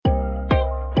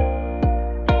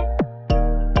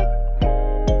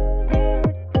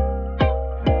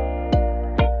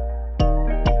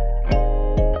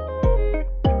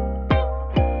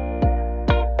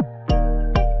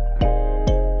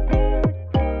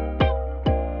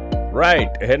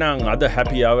Right එහෙනම් අද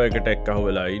හැපි ආව එකට එක්කහු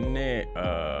වෙලා ඉන්නේ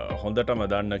හොඳටම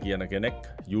දන්න කියන කෙනෙක්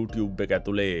YouTube එක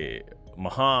ඇතුළේ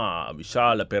මහා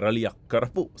විශාල පෙරලියක්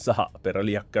කරපු සහ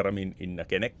පෙරලියක් කරමින් ඉන්න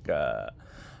කෙනෙක්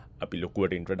අපි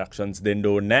ලොකුවට ඉන්ට්‍රඩක්ෂන්ස් දෙන්න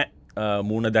ඕනේ නෑ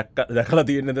මූණ දැකලා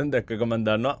තියෙන දැන් දැක්කකමන්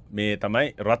දන්නවා මේ තමයි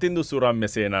රතින්දු සුරම්‍ය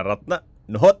සේන රත්න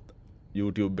නොහොත්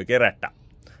YouTube එකේ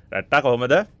රැට්ටා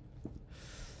කොහමද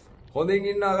හොඳින්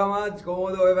ඉන්නවා කමාජ්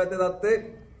කොහොමද ඔය පැත්තේ තත්ත්වේ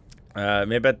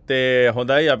මේ පැත්තේ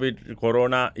හොඳයි අපි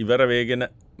කොරෝනා ඉවර වේගෙන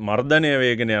මර්ධනය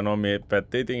වේගෙන යනවා මේ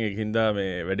පැත්තේ ඉතින් ඒකින්ද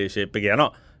මේ වැඩේ ෂේප් එක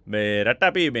යනවා මේ රට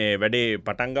අපි මේ වැඩේ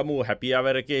පටන් ගමු හැපි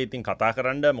අවර් එකේ ඉතින් කතා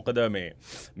කරන්න මොකද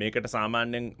මේකට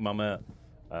සාමාන්‍යයෙන් මම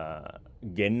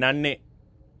ගෙන්නන්නේ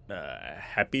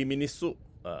හැපි මිනිස්සු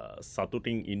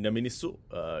සතුටින් ඉන්න මිනිස්සු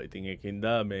ඉතින් ඒකින්ද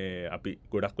මේ අපි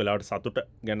ගොඩක් වෙලාවට සතුට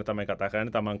ගැන තමයි කතා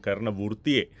කරන්නේ තමන් කරන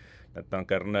වෘත්තියේ නැත්තම්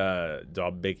කරන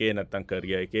ජොබ් එකේ නැත්තම්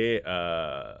කරියර් එකේ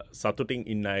සතුටින්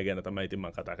ඉන්න අය ගැන තමයි ඉතින්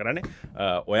මම කතා කරන්නේ.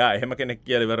 ඔයා එහෙම කෙනෙක්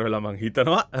කියලා ඉවර වෙලා මම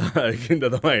හිතනවා. ඒකින්ද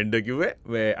තමයි එන්න කිව්වේ.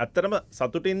 මේ ඇත්තටම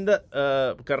සතුටින්ද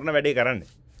කරන වැඩේ කරන්නේ.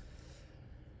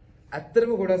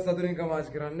 ඇත්තටම ගොඩක් සතුටින්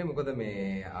කමාජ් කරන්නේ. මොකද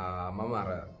මේ මම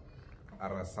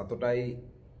අර සතුටයි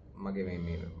මගේ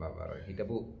මේ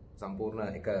හිටපු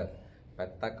සම්පූර්ණ එක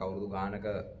පැත්තක් අවුරුදු ගානක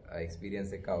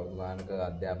එක්ස්පීරියන්ස් එක අවුරුදු ගානක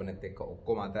අධ්‍යාපනයත් එක්ක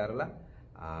ඔක්කොම අතහැරලා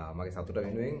මගේ සතුට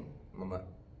වෙනුවෙන් මම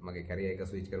මගේ කැරියර් එක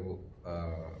ස්විච් කරපු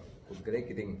පුද්ගලෙක්.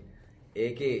 ඉතින්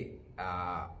ඒකේ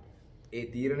ඒ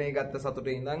තීරණය ගත්ත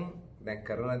සතුටේ ඉඳන් දැන්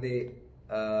කරන දේ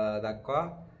දක්වා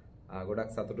ගොඩක්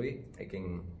සතුටුයි. එකෙන්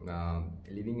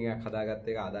ලිවිං එකක් හදාගත්ත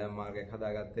එක, ආදායම් මාර්ගයක්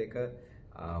හදාගත්ත එක,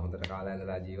 හොඳට කාලය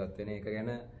ඇඳලා ජීවත් වෙන එක ගැන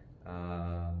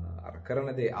අර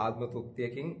කරන දේ ආත්ම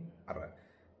තෘප්තියකින්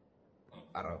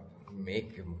අර මේක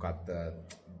මොකක්ද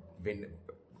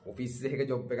වෙන්නේ ඔෆිස් එකක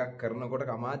ජොබ් එකක් කරනකොට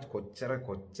කමාජ්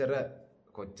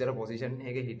කොච්චර පොසිෂන්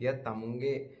එකක හිටියත්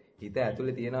තමුන්ගේ හිත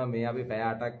ඇතුලේ තියෙනවා මේ අපි පැය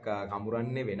 8ක්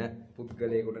කඹරන්නේ වෙන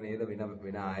පුද්ගලයෙකුට නේද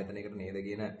වෙන ආයතනයකට නේද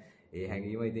කියන ඒ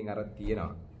හැඟීම ඉතින් අර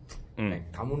තියෙනවා.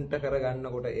 තමුන්ට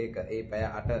කරගන්නකොට ඒක ඒ පැය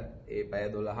 8 ඒ පැය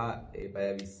 12 ඒ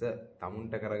පැය 20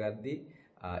 තමුන්ට කරගද්දි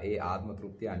ඒ ආත්ම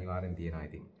තෘප්තිය අනිවාර්යෙන් තියෙනවා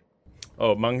ඉතින්.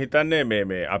 මං හිතන්නේ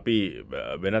මේ අපි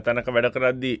වෙන තැනක වැඩ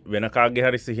කරද්දි වෙන කාගේ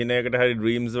හරි සිහිනයකට හරි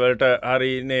ඩ්‍රීම්ස් වලට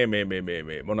හරිනේ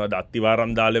මේ මොනවද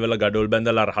අත්තිවාරම් දාලෙවල ගඩොල්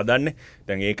බැඳලා අර හදන්නේ.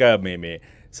 දැන් ඒක මේ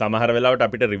සමහර වෙලාවට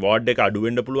අපිට රිවෝඩ් එක අඩු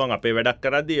වෙන්න පුළුවන් අපේ වැඩක්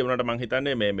කරද්දි. ඒ වුණාට මං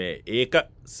හිතන්නේ මේ ඒක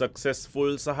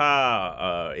සක්සස්ෆුල් සහ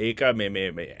ඒක මේ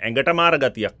ඇඟට මාර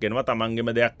ගතියක් එනවා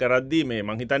තමන්ගේම දෙයක් කරද්දි. මේ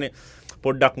මං හිතන්නේ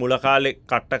පොඩ්ඩක් මුල කාලේ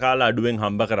කට්ට කාලා අඩුවෙන්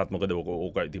හම්බ කරත් මොකද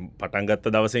ඕක ඉතින් පටන්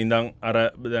ගත්ත දවසේ ඉඳන් අර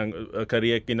දැන්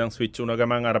කරියර් එකේ ඉඳන් ස්විච් වුණ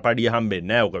ගමන් අර පඩිය හම්බෙන්නේ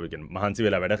නැහැ. ඕක කියන්නේ මහන්සි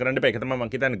වෙලා වැඩ කරන්න එපා. ඒක තමයි මම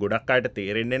හිතන්නේ ගොඩක් අයට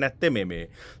තේරෙන්නේ නැත්තේ මේ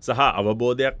සහ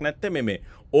අවබෝධයක් නැත්තේ මේ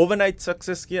ඕවර්නයිට්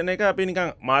සක්සස් කියන එක අපි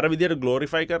නිකන් මාර විදියට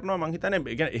ග්ලෝරිෆයි කරනවා. මම හිතන්නේ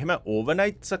ඒ කියන්නේ එහෙම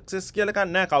ඕවර්නයිට් සක්සස් කියලා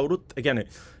කන්නේ නැහැ කවුරුත්. ඒ කියන්නේ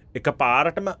එක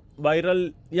පාරටම වයිරල්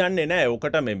යන්නේ නැහැ.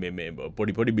 ඕකට මේ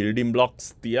පොඩි බිල්ඩින් බ්ලොක්ස්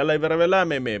තියලා ඉවර වෙලා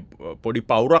මේ පොඩි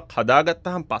පවුරක්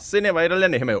හදාගත්තාම පස්සේනේ වයිරල්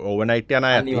යන්නේ. එහෙම ඕවර්නයිට් යන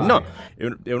අයත් ඉන්නවා.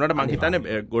 ඒ වුණාට මම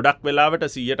හිතන්නේ ගොඩක් වෙලාවට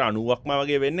 90%ක්ම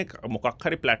වගේ වෙන්නේ මොකක්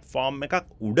හරි ප්ලැට්ෆෝම් එකක්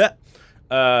උඩ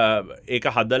ඒක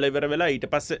හදලා ඉවර වෙලා ඊට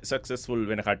පස්සේ සක්සස්ෆුල්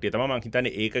වෙන කට්ටිය තමයි මම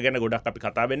හිතන්නේ. ඒක ගැන ගොඩක් අපි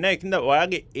කතා වෙන්නේ නැහැ. ඒකින්ද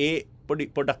ඔයාගේ ඒ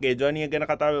පොඩක් ඒ ජර්නි ගැන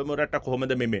කතා වෙමු රට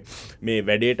කොහොමද මේ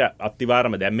වැඩේට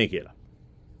අත්තිවාරම දැම්මේ කියලා.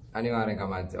 අනිවාර්යෙන්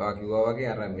කමාජ් ඔයා කිව්වා වගේ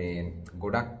අර මේ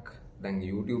ගොඩක් දැන්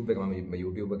YouTube එක මම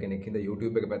YouTube කෙනෙක් හින්දා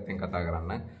YouTube එක පැත්තෙන් කතා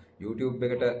කරන්න. YouTube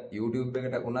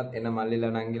එකට උනත් එන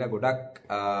මල්ලිලා නංගිලා ගොඩක්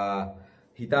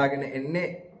හිතාගෙන එන්නේ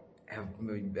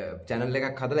channel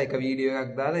එකක් හදලා එක වීඩියෝ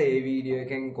එකක් දාලා ඒ වීඩියෝ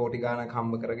එකෙන් කෝටි ගාණක්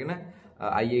හම්බ කරගෙන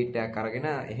i8 එකක් අරගෙන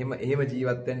එහෙම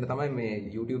ජීවත් වෙන්න තමයි මේ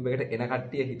YouTube එකට එන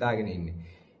කට්ටිය හිතාගෙන ඉන්නේ.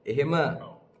 එහෙම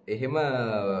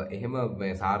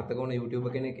මේ සාර්ථක වුණ YouTube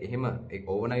කෙනෙක් එහෙම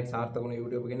ඕවර්නයිට් සාර්ථක වුණ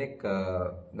YouTube කෙනෙක්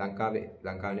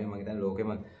ලංකාවේ මම හිතන්නේ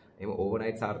ලෝකෙම එහෙම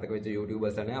ඕවර්නයිට් සාර්ථක වෙච්ච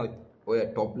YouTubers නැහැ. ඔය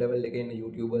টপ ලෙවල් එකේ ඉන්න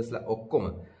YouTubersලා ඔක්කොම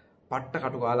පට්ට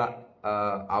කටු කාලා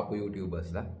ආපු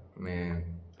YouTubersලා මේ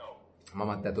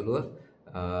මමත් ඇතුළුව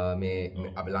මේ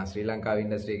අපි ශ්‍රී ලංකාවේ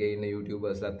ඉන්ඩස්ට්‍රි එකේ ඉන්න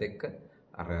YouTubersලාත් එක්ක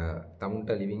අර තමුන්ට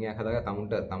ලිවිං එකක්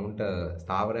හදාගත්ත තමුන්ට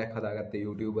ස්ථාවරයක් හදාගත්ත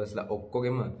YouTubersලා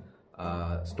ඔක්කොගෙම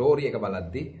ස්ටෝරි එක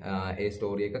බලද්දි ඒ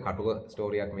ස්ටෝරි එක කටුක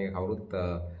ස්ටෝරියක් මේක කවුරුත්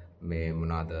මේ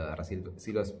මොනවාද අර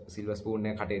සිල්වර් ස්පූන්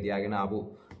එක කටේ තියාගෙන ආපු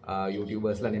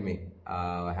YouTubersලා නෙමෙයි.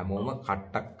 හැමෝම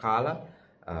කට්ටක් කාලා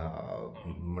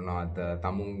මොනවාද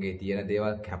තමුන්ගේ තියෙන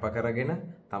දේවල් කැප කරගෙන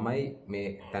තමයි මේ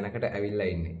තැනකට ඇවිල්ලා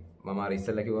ඉන්නේ. මම අර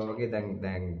ඉස්සෙල්ලා කිව්වා වගේ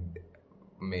දැන්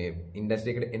මේ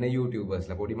ඉන්ඩස්ට්‍රි එකට එන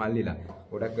YouTubersලා පොඩි මල්ලිලා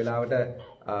ගොඩක් වෙලාවට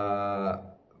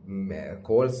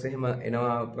කෝල්ස් එහෙම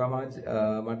එනවා ප්‍රමාජ්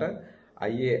මට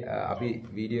අයියේ අපි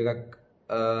වීඩියෝ එකක්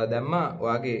දැම්මා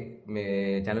ඔයාගේ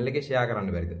මේ channel එකේ share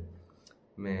කරන්න බැරිද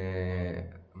මේ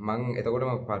මං එතකොට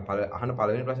අහන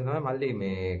පළවෙනි ප්‍රශ්නේ තමයි මල්ලි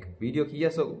මේ වීඩියෝ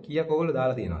කීයක් ඔයගොල්ලෝ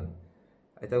දාලා තියෙනවද?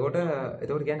 එතකොට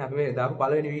කියන්නේ අපි මේ දාපු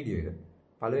පළවෙනි වීඩියෝ එක.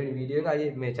 පළවෙනි වීඩියෝ එක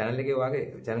අයියේ මේ channel එකේ වාගේ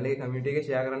channel එකේ community එකේ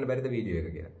share කරන්න බැරිද වීඩියෝ එක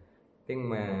කියලා. ඉතින්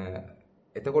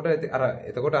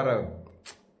එතකොට අර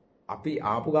අපි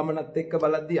ආපු ගමනත් එක්ක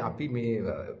බලද්දී අපි මේ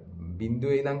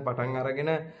බිඳුවේ ඉඳන් පටන්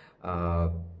අරගෙන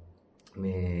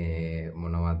මේ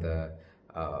මොනවද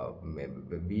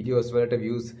වීඩියෝස් වලට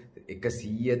views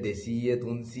 100 200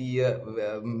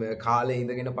 300 කාලේ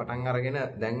ඉඳගෙන පටන් අරගෙන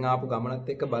දැන් ආපු ගමනත්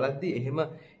එක්ක බලද්දී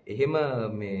එහෙම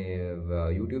මේ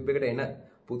YouTube එකට එන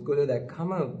පුද්ගලයෝ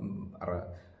දැක්කම අර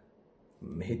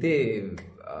හිතේ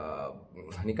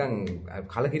නිකන්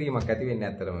කලකිරීමක් ඇති වෙන්නේ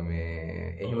ඇත්තටම මේ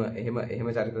එහෙම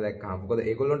චරිත දැක්කම මොකද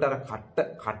ඒගොල්ලන්ට අර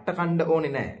කට්ට කණ්ඩ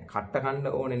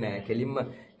ඕනේ නැහැ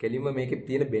කෙලින්ම මේකේ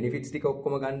තියෙන බෙනිෆිට්ස් ටික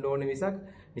ඔක්කොම ගන්න ඕනේ මිසක්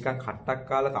නිකන් කට්ටක්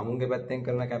කාලා තමුන්ගේ පැත්තෙන්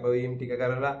කරන කැපවීම් ටික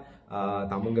කරලා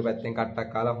තමුන්ගේ පැත්තෙන් කට්ටක්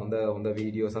කාලා හොඳ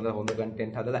වීඩියෝස් හොඳ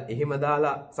කන්ටෙන්ට් හදලා එහෙම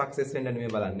දාලා සක්සස් වෙන්න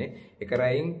නෙමෙයි බලන්නේ එක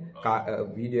රැයින්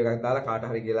වීඩියෝ එකක් දාලා කාට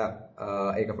හරි කියලා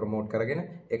ඒක ප්‍රොමෝට් කරගෙන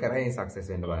එක රැයින් සක්සස්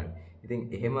වෙන්න බලන්නේ. ඉතින්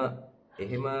එහෙම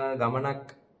ගමනක්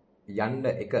යන්න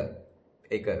එක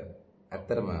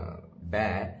ඇත්තටම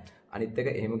බෑ. අනිත් එක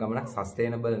එහෙම ගමනක්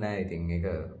සස්ටේනබල් නෑ. ඉතින් ඒක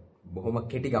බොහොම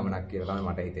කෙටි ගමනක් කියලා තමයි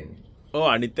මට හිතෙන්නේ.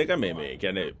 අනිත් එක මේ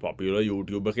කියන්නේ පොපියුලර්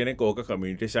YouTuber කෙනෙක් ඕක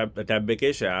කමියුනිටි ටැබ්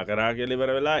එකේ ෂෙයා කරා කියලා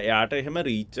ඉවර වෙලා එයාට එහෙම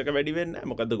රීච් එක වැඩි වෙන්නේ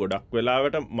නැහැ. මොකද ගොඩක්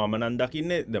වෙලාවට මම නම්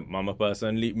දකින්නේ මම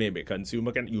පර්සනලි මේ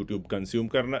කන්සියුමර් කෙනෙක් YouTube කන්සියුම්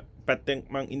කරන පැත්තෙන්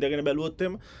මම ඉඳගෙන බැලුවොත්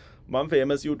එහෙම මම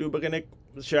ෆේමස් YouTuber කෙනෙක්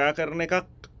ෂෙයා කරන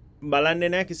එකක් බලන්නේ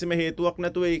නැහැ කිසිම හේතුවක්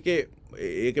නැතුව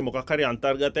ඒකේ මොකක් හරි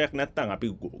අන්තර්ගතයක් නැත්නම් අපි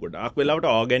ගොඩාක් වෙලාවට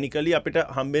ඕගැනිකලි අපිට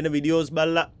හම්බෙන වීඩියෝස්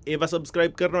බලලා ඒව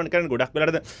සබ්ස්ක්‍රයිබ් කරනවා නිකන් ගොඩක්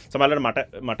වෙලාවට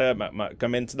සමහරවිට මට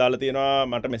කමෙන්ට්ස් දාලා තියෙනවා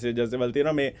මට මෙසේජස් වල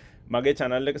තියෙනවා මේ මගේ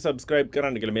channel එක සබ්ස්ක්‍රයිබ්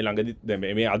කරන්න කියලා මේ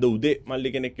ළඟදි මේ අද උදේ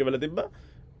මල්ලි කෙනෙක් කියලා තිබ්බා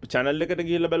channel එකට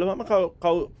ගිහිල්ලා බලුවම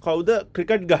කවුද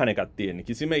ක්‍රිකට් ගහන එකක් තියෙන්නේ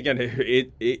කිසිම ඒ කියන්නේ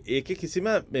ඒකේ කිසිම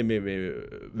මේ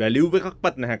වැලියු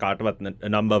එකක්වත් නැහැ කාටවත්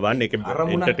නම්බර් 1 ඒකේ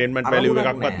එන්ටර්ටේන්මන්ට් වැලියු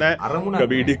එකක්වත් නැහැ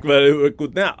කමීඩික් වැලියු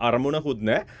එකකුත් නැහැ අරමුණකුත්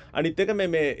නැහැ අනිත් එක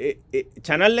මේ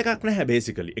channel එකක් නැහැ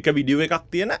බේසිකලි එක වීඩියෝ එකක්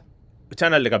තියෙන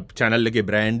channel එකේ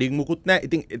බ්‍රෑන්ඩින් මුකුත් නැහැ.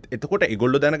 ඉතින් එතකොට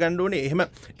ඒගොල්ලෝ දැනගන්න ඕනේ එහෙම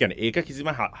කියන්නේ ඒක කිසිම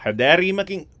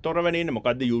හැදෑරීමකින් තොරව නෙන්නේ.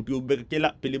 මොකද්ද YouTube එක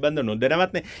කියලා පිළිබඳ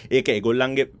නොදැනවත්නේ. ඒක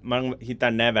ඒගොල්ලන්ගේ මම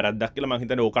හිතන්නේ නැහැ වැරද්දක් කියලා. මම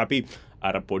හිතන්නේ ඕක අපි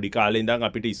අර පොඩි කාලේ ඉඳන්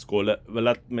අපිට ඉස්කෝල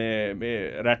වලත් මේ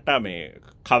රැට්ටා මේ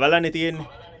කවලානේ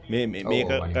තියෙන්නේ. මේක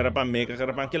කරපන්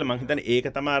කියලා මං හිතන්නේ ඒක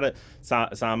තමයි අර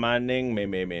සාමාන්‍යයෙන්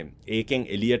මේ ඒකෙන්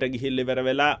එළියට ගිහිල්ලා ඉවර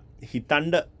වෙලා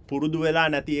හිතන්න පුරුදු වෙලා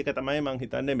නැති එක තමයි මං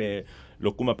හිතන්නේ මේ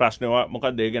ලොකුම ප්‍රශ්නේ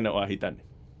මොකක්ද ඒ ගැන ඔයා හිතන්නේ?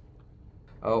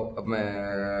 ඔව්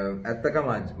ඇත්තකම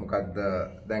මොකද්ද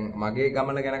දැන් මගේ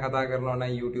ගමන ගැන කතා කරනවා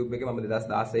නම් YouTube එකේ මම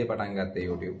 2016 පටන් ගත්තේ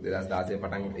YouTube 2016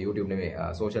 පටන් YouTube නෙමෙයි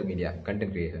social media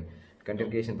content creation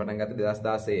පටන් ගත්තේ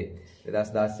 2016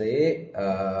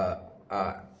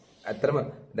 ඇත්තටම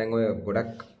දැන් ඔය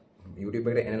ගොඩක් YouTube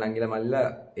එකට එන ලංගිලා මල්ලා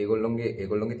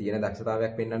ඒගොල්ලොන්ගේ තියෙන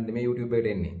දක්ෂතාවයක් පෙන්වන්න නෙමෙයි YouTube එකට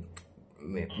එන්නේ.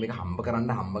 මේක හම්බ කරන්න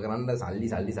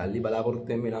සල්ලි බලාපොරොත්තු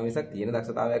වෙනවා මිසක් තියෙන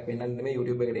දක්ෂතාවයක් පෙන්වන්න නෙමෙයි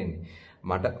YouTube එකට එන්නේ.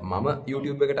 මම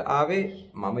YouTube එකට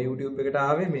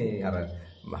ආවේ මේ අර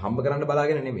හම්බ කරන්න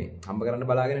බලාගෙන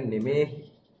නෙමෙයි.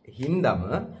 හින්දම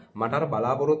මට අර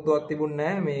බලාපොරොත්තුවක්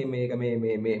තිබුණේ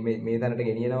නැහැ මේ තැනට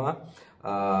ගෙනියනවා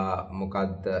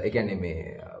මොකද්ද ඒ කියන්නේ මේ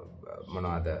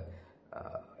මොනවද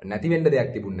නැති වෙන්න දෙයක්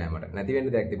තිබුණේ නැහැ මට.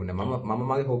 මම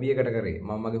මගේ හොබි එකට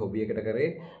කරේ.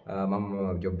 මම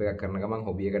ජොබ් එකක් කරන ගමන්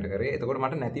හොබි එකට කරේ. එතකොට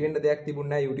මට නැති වෙන්න දෙයක්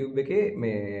තිබුණේ නැහැ YouTube එකේ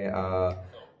මේ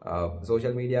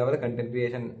social media වල content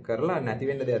creation කරලා නැති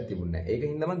වෙන්න දෙයක් තිබුණේ නැහැ.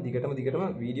 ඒකින් තමයි දිගටම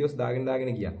videos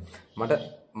දාගෙන ගියා. මට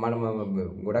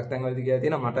ගොඩක් තැන්වලදී කියලා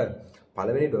තියෙනවා මට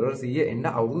පළවෙනි $100 එන්න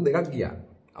අවුරුදු දෙකක් ගියා.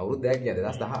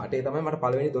 2018 තමයි මට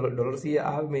පළවෙනි $100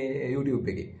 ආවේ මේ YouTube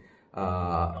එකේ.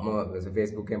 මම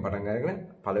Facebook එකෙන් පටන් අරගෙන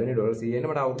පළවෙනි $100 එන්න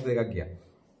මට අවුරුදු දෙකක් ගියා.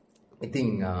 ඉතින්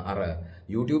අර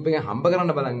YouTube එකෙන් හම්බ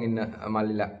කරන්න බලන් ඉන්න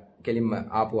මල්ලිලා කෙලින්ම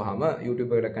ආපුවාම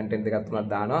YouTube එකට content එකක් තුනක්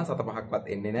දානවා 7-5ක්වත්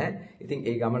එන්නේ නැහැ. ඉතින්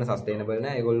ඒ ගමන sustainable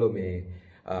නැහැ. ඒගොල්ලෝ මේ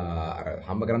අර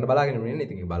හම්බ කරන්න බලාගෙන ඉන්නේ.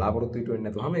 ඉතින් බලාපොරොත්තු හිට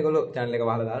වෙන්නේ නැතුවම ඒගොල්ලෝ channel එක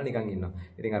වහලා දාලා නිකන් ඉන්නවා.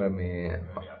 ඉතින් අර මේ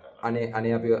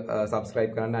අනේ අපිව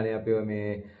subscribe කරන්න අනේ අපිව මේ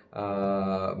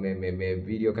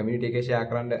video community එකේ share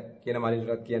කරන්න කියන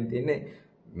මල්ලිලටත් කියන්න තියෙන්නේ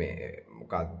මේ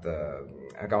මොකක්ද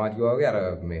කමජ් වගේ අර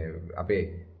මේ අපේ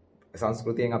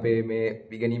සංස්කෘතියෙන් අපේ මේ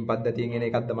ඉගෙනීම් පද්ධතියෙන් එන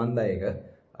එකක්ද මන්ද ඒක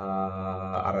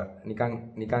අර නිකන්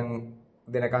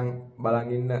දෙනකන් බලන්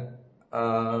ඉන්න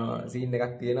සීන්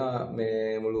එකක් තියෙනවා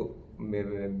මේ මුළු මේ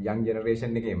යන්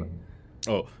ජෙනරේෂන් එකේම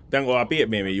දැන් අපි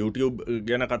මේ YouTube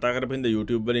ගැන කතා කරපින්ද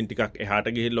YouTube වලින් ටිකක් එහාට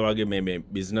ගිහිල්ලා වගේ මේ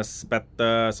බිස්නස් පැත්ත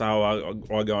සහ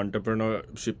වගේ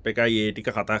entrepreneurship එකයි ඒ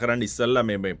ටික කතා කරන්න ඉස්සෙල්ලා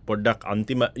මේ පොඩ්ඩක්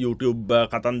අන්තිම YouTube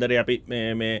කතන්දරේ අපි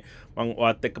මේ මම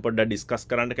ඔයත් එක්ක පොඩ්ඩක් ඩිස්කස්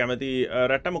කරන්න කැමති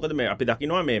රට මොකද මේ අපි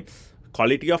දකිනවා මේ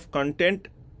quality of content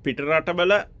පිට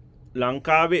රටවල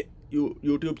ලංකාවේ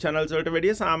YouTube channels වලට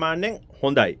වැඩිය සාමාන්‍යයෙන්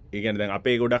හොඳයි. ඒ කියන්නේ දැන්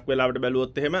අපේ ගොඩක් වෙලාවට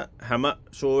බැලුවොත් එහෙම හැම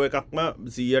show එකක්ම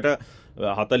 40ක්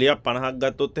 50ක්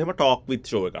ගත්තොත් එහෙම talk with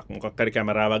show එකක්. මොකක් හරි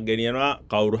කැමරාවක් ගෙනියනවා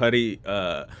කවුරු හරි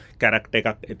කැරක්ටර්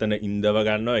එකක් එතන ඉඳව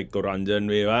ගන්නවා එක්ක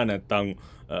රංජන් වේවා නැත්නම්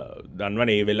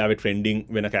දන්නවනේ ඒ වෙලාවේ ට්‍රෙන්ඩින්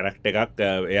වෙන කැරක්ටර් එකක්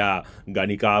එයා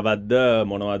ගණිකාවක්ද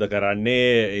මොනවද කරන්නේ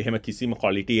එහෙම කිසිම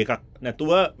ක්වොලිටි එකක්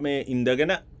නැතුව මේ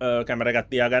ඉඳගෙන කැමරා එකක්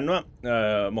තියා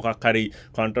ගන්නවා මොකක් හරි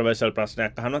කොන්ට්‍රොවර්ෂල්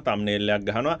ප්‍රශ්නයක් අහනවා තම්නේල් එකක්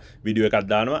ගහනවා වීඩියෝ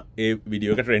එකක් දානවා ඒ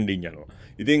වීඩියෝ එක ට්‍රෙන්ඩින් යනවා.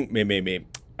 ඉතින් මේ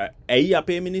ඇයි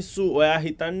අපේ මිනිස්සු ඔයා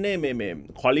හිතන්නේ මේ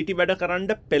ක්වොලිටි වැඩ කරන්න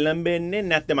පෙළඹෙන්නේ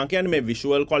නැත්නම් මම කියන්නේ මේ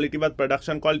විෂුවල් ක්වොලිටිවත්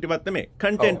ප්‍රොඩක්ෂන් ක්වොලිටිවත් නෙමෙයි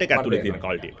කන්ටෙන්ට් එක ඇතුලේ තියෙන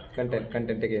ක්වොලිටි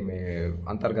කන්ටෙන්ට් එකේ මේ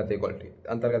අන්තර්ගතයේ ක්වොලිටි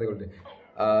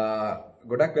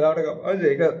ගොඩක් වෙලාවට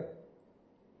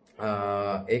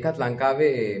ඒකත්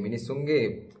ලංකාවේ මිනිස්සුන්ගේ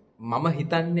මම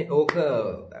හිතන්නේ ඕක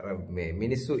මේ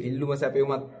මිනිස්සු ඉල්ලුම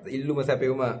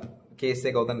සැපෙවුම කේස්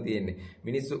එක උතන තියෙන්නේ.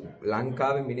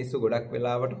 ලංකාවේ මිනිස්සු ගොඩක්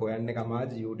වෙලාවට හොයන්නේ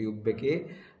කමාජ් YouTube එකේ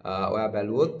ඔයා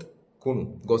බැලුවොත් කුණු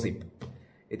gossip.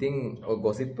 ඉතින් ඔය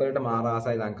gossip වලට මාර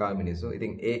ආසයි ලංකාවේ මිනිස්සු.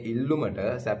 ඉතින් ඒ ඉල්ලුමට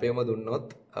සැපෙවම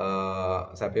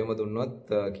දුන්නොත්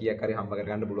කීයක් හරි හම්බ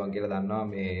කරගන්න පුළුවන් කියලා දන්නවා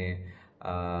මේ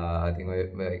ඉතින් ඔය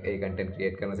ඒ content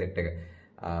create කරන set එක.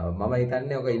 මම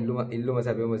හිතන්නේ ඔක ඉල්ලුම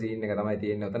සැපෙවම scene එක තමයි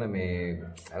තියෙන්නේ උතන මේ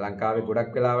ලංකාවේ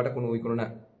ගොඩක් වෙලාවට කුණු විකුණන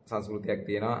සංස්කෘතියක්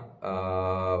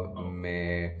තියෙනවා මේ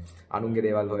අනුන්ගේ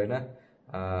දේවල් හොයන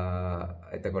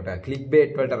එතකොට ක්ලික්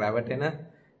බේට් වලට රැවටෙන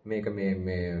මේක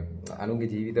මේ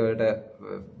අනුන්ගේ ජීවිතවලට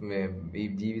මේ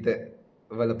ජීවිත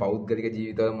වල පෞද්ගලික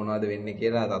ජීවිතවල මොනවද වෙන්නේ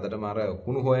කියලා අදටම අර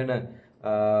කුණු හොයන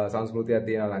සංස්කෘතියක්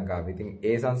තියෙනවා ලංකාවේ. ඉතින්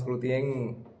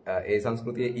ඒ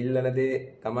සංස්කෘතියේ ඉල්ලන දේ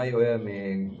තමයි ඔය මේ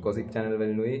gossip channel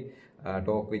වලිනුයි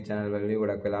talk with channel වලිනුයි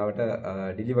ගොඩක් වෙලාවට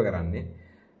ඩිලිවර් කරන්නේ.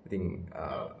 ඉතින්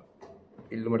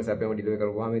ඉල්ලුමට සැපෙම ඩිලිවර්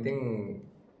කරපුවාම ඉතින්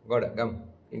ගොඩ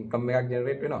ඉන්කම් එකක්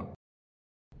ජෙනරේට් වෙනවා.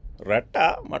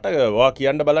 රට්ටා මට ඔයා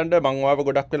කියන්න බලන්න මං ඔයාව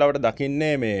ගොඩක් වෙලාවට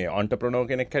දකින්නේ මේ entrepreneur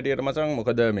කෙනෙක් හැටියට මචං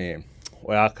මොකද මේ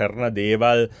ඔයා කරන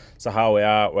දේවල් සහ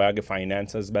ඔයාගේ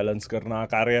finances balance කරන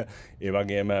ආකාරය ඒ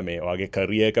වගේම මේ ඔයාගේ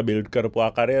career එක build කරපු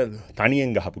ආකාරය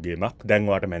තනියෙන් ගහපු ගේමක්. දැන්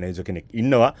ඔයාට manager කෙනෙක්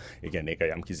ඉන්නවා. ඒ කියන්නේ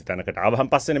ඒක යම් කිසි තැනකට ආවහම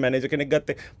පස්සේනේ manager කෙනෙක්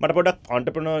ගත්තේ. මට පොඩ්ඩක්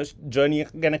entrepreneur journey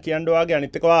එක ගැන කියන්න ඔයාගේ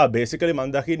අනිත් එක ඔයා basically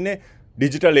මම දකින්නේ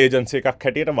ඩිජිටල් ඒජන්සි එකක්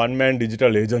හැටියට වන් මෑන්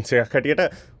ඩිජිටල් ඒජන්සි එකක් හැටියට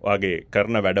ඔයාගේ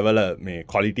කරන වැඩවල මේ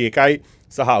ක්වොලිටි එකයි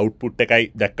සහ අවුට්පුට් එකයි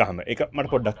දැක්කහම ඒක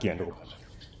මට පොඩ්ඩක් කියන්නකෝ.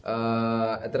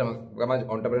 ඇත්තටම ගමන්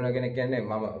ඔන්ටර්ප්‍රෙනර් කෙනෙක් කියන්නේ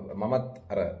මමත්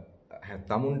අර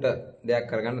තමුන්ට දෙයක්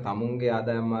කරගන්න තමුන්ගේ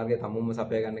ආදායම් මාර්ගය තමුන්ම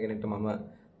සපයා ගන්න කෙනෙක්ට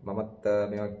මමත්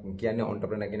මේවා කියන්නේ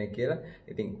ඔන්ටර්ප්‍රෙනර් කෙනෙක් කියලා.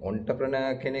 ඉතින්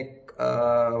ඔන්ටර්ප්‍රෙනර් කෙනෙක්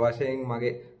වශයෙන්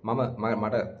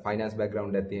මට ෆයිනෑන්ස්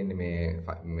බෑග්ග්‍රවුන්ඩ් එකක් තියෙන්නේ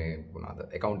මේ මොනවාද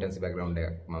accountancy background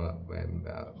එකක්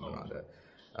මොනවාද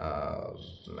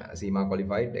සීමා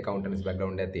qualified accountancy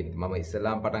background එකක් තියෙනවා. මම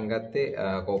ඉස්සෙල්ලාම පටන් ගත්තේ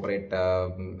corporate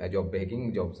job එකකින්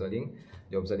jobs වලින්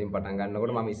පටන්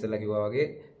ගන්නකොට මම ඉස්සෙල්ලා කිව්වා වගේ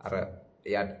අර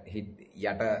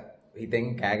යට හිතෙන්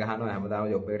කෑ ගහනවා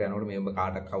හැමදාම ජොබ් එකට යනකොට මේ ඔබ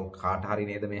කාට හරි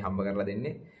නේද මේ හම්බ කරලා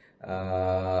දෙන්නේ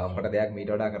අපට දෙයක්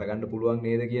මීට වඩා කරගන්න පුළුවන්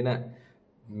නේද කියන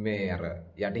මේ අර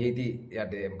යටි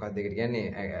මොකක්ද ඒකට කියන්නේ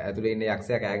ඇතුලේ ඉන්න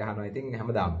යක්ෂයා කෑ ගහනවා ඉතින්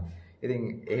හැමදාම. ඉතින්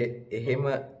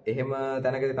එහෙම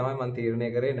තැනකදී තමයි මම තීරණය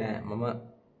කරේ නෑ මම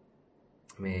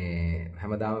මේ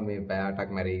හැමදාම මේ පැය 8ක්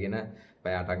මැරීගෙන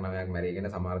පැය 8ක් 9ක් මැරීගෙන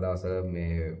සමහර දවස්වල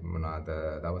මේ මොනවාද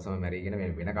දවසම මැරීගෙන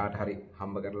වෙන කාට හරි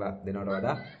හම්බ කරලා දෙනවට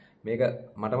වඩා මේක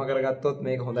මටම කරගත්තොත්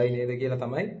මේක හොඳයි නේද කියලා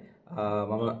තමයි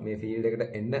මම මේ ෆීල්ඩ් එකට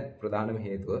එන්න ප්‍රධානම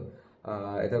හේතුව.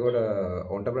 එතකොට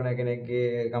ඔන්ටර්ප්‍රෙනර්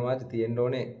කෙනෙක්ගේ කමාජ් තියෙන්න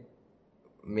ඕනේ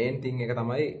මේන් තින් එක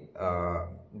තමයි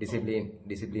ඩිසිප්ලින්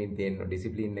තියෙන්න.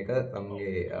 ඩිසිප්ලින් එක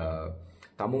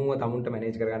තමුන්ට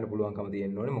මැනේජ් කරගන්න පුළුවන්කම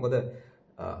තියෙන්න ඕනේ. මොකද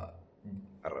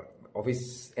අර ඔෆිස්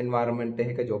එන්වයරන්මන්ට්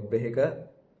එකක ජොබ් එකක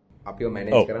අපිව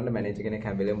මැනේජ් කරන්න මැනේජර් කෙනෙක්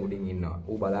හැම වෙලේම උඩින් ඉන්නවා.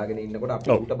 ඌ බලාගෙන ඉන්නකොට අපි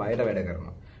ඌට බයට වැඩ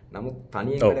කරනවා. නමුත්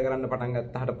තනියෙන් වැඩ කරන්න පටන්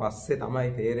ගත්තාට පස්සේ තමයි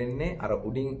තේරෙන්නේ අර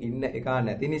උඩින් ඉන්න එක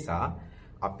නැති නිසා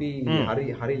අපි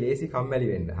හරි ලේසි කම්මැලි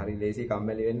වෙන්න. හරි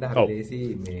ලේසි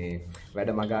මේ වැඩ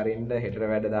මග අරින්න හෙටට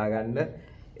වැඩ දාගන්න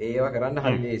ඒවා කරන්න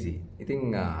හරි ලේසි. ඉතින්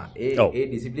ඒ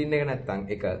ඩිසිප්ලින් එක නැත්තම්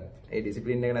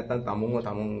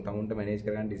තමුන්ට මැනේජ්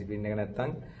කරගන්න ඩිසිප්ලින් එක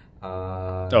නැත්තම්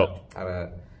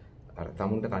අර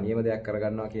තමුන්ට තනියම දෙයක්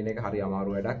කරගන්නවා කියන එක හරි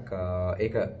අමාරු වැඩක්.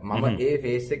 ඒක මම ඒ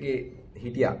ෆේස් එකේ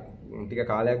හිටියා ටික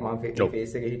කාලයක් මම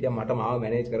ෆේස් එකේ හිටියා මට මාව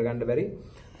මැනේජ් කරගන්න බැරි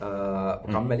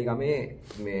කම්මැලිකමේ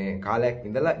මේ කාලයක්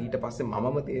ඉඳලා ඊට පස්සේ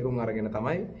මමම තීරුම් අරගෙන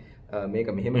තමයි මේක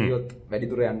මෙහෙම ගියොත් වැඩි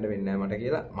දුර යන්න වෙන්නේ නැහැ මට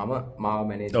කියලා මම මාව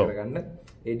මැනේජ් කරගන්න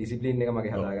ඒ ඩිසිප්ලින් එක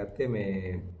මගේ හදාගත්තේ මේ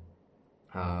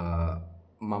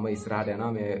මම ඉස්සරහට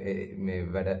යනවා මේ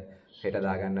වැඩ හෙට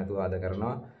දාගන්න නැතුව අද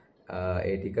කරනවා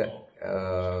ඒ ටික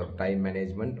ටයිම්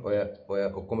මැනේජ්මන්ට් ඔය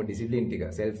ඔක්කොම ඩිසිප්ලින් ටික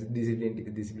සෙල්ෆ්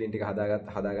ඩිසිප්ලින් ටික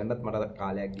හදාගන්නත් මට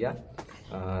කාලයක් ගියා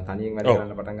තනියෙන් වැඩ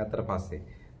කරන්න පටන් ගත්තට පස්සේ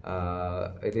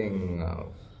ඉතින්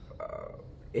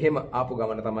එහෙම ආපු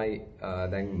ගමන තමයි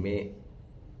දැන් මේ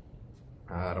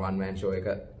one man show එක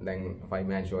දැන්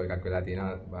 5 man show එකක් වෙලා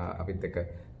තියෙනවා අපිත් එක්ක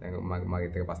දැන්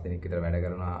මගෙත් එක්ක 5 දිනක් විතර වැඩ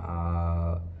කරනවා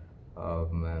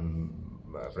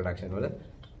ප්‍රොඩක්ෂන් වල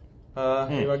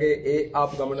ඒ වගේ ඒ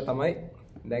ආපු ගමන තමයි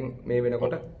දැන් මේ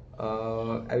වෙනකොට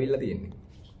ඇවිල්ලා තියෙන්නේ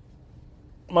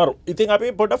මරු ඉතින් අපි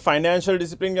පොඩ ෆයිනෑන්ෂල්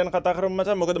ඩිසිප්ලින් ගැන කතා කරමු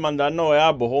මචං මොකද මම දන්නවා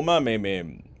ඔයා බොහොම මේ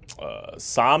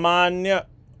සාමාන්‍ය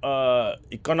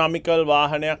ඉකොනොමිකල්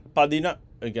වාහනයක් පදින ඒ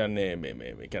කියන්නේ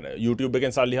මේ කියන්නේ YouTube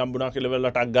එකෙන් සල්ලි හම්බුණා කියලා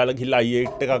වෙලා ටක් ගාලා ගිහලා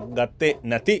i8 එකක් ගත්තේ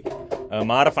නැති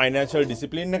මාර ෆයිනෑන්ෂල්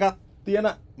ඩිසිප්ලින් එකක් තියෙන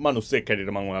මිනිස්සෙක්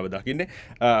හැටියට මම ඔයාව දකින්නේ.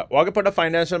 ඔයාගේ පොඩ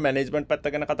ෆයිනෑන්ෂල් මැනේජ්මන්ට් පැත්ත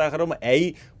ගැන කතා කරමු. ඇයි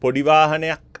පොඩි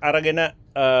වාහනයක් අරගෙන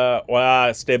ඔයා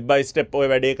ස්ටෙප් බයි ස්ටෙප් ඔය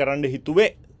වැඩේ කරන්න හිතුවේ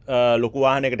ලොකු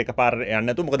වාහනයකට එකපාර යන්නේ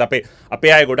නැතු. මොකද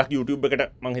අපේ අය ගොඩක් YouTube එකට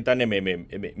මම හිතන්නේ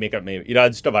මේක මේ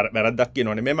ඉරාජ්ට වැරද්දක්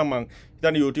කියනවනේ. මම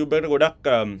හිතන්නේ YouTube එකට ගොඩක්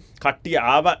කට්ටිය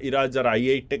ආවා ඉරාජ් අර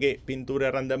i8 එකේ පින්තූරය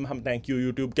අරන් දැම්මහම thank you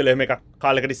YouTube කියලා එහෙම එකක්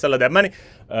කාලෙකට ඉස්සලා දැම්මනේ.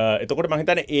 එතකොට මම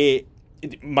හිතන්නේ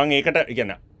මම ඒකට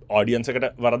කියන්නේ ඔඩියන්ස් එකට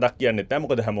වරදක් කියන්නෙත් නැහැ.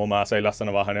 මොකද හැමෝම ආසයි ලස්සන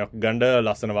වාහනයක් ගන්න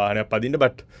ලස්සන වාහනයක් පදින්න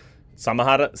බට්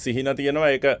සමහර සිහින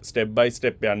තියෙනවා ඒක ස්ටෙප් බයි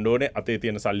ස්ටෙප් යන්න ඕනේ. අතේ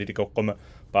තියෙන සල්ලි ටික ඔක්කොම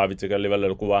පාවිච්චි කරලා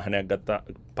ඉවරලා ලොකු වාහනයක් ගත්තා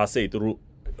පස්සේ ඉතුරු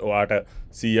ඔයාට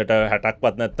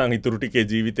 160ක්වත් නැත්නම් ඉතුරු ටිකේ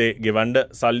ජීවිතේ ගෙවන්න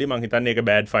සල්ලි මං හිතන්නේ ඒක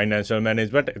බෑඩ් ෆයිනෑන්ෂල්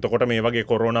මැනේජ්මන්ට්. එතකොට මේ වගේ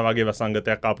කොරෝනා වගේ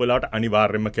වසංගතයක් ආපු වෙලාවට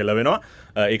අනිවාර්යයෙන්ම කෙලවෙනවා.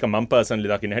 ඒක මම පර්සනලි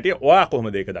දකින්න හැටි. ඔයා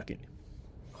කොහොමද ඒක දකින්නේ?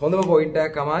 හොඳම පොයින්ට්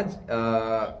එකක් කමාජ්.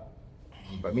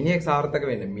 මිනිහෙක් සාර්ථක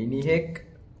වෙන්න මිනිහෙක්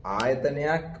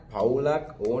ආයතනයක් පවුලක්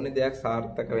ඕන දෙයක්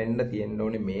සාර්ථක වෙන්න තියෙන්න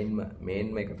ඕනේ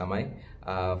මේන්ම එක තමයි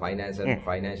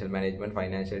ෆයිනෑන්ෂල් මැනේජ්මන්ට්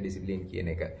ෆයිනෑන්ෂල් ඩිසිප්ලින් කියන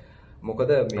එක. මොකද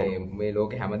මේ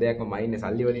ලෝකේ හැම දෙයක්ම මයින්නේ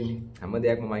සල්ලි වලින්නේ. හැම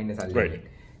දෙයක්ම මයින්නේ සල්ලි වලින්.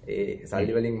 ඒ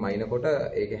සල්ලි වලින් මයින්නකොට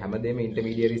ඒකේ හැමදේම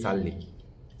ඉන්ටර්මීඩියරි සල්ලි.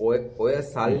 ඔය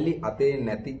සල්ලි අතේ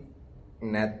නැති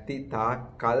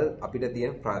තාක්කල් අපිට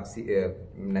තියෙන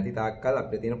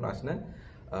ප්‍රශ්න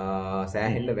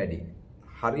සෑහෙන්න වැඩි.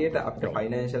 හරියට අපිට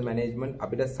ෆයිනෑන්ෂල් මැනේජ්මන්ට්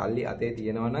අපිට සල්ලි අතේ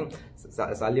තියෙනවා නම්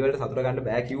සල්ලි වලට සතුට ගන්න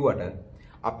බෑ කිව්වට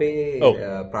අපේ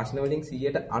ප්‍රශ්න වලින්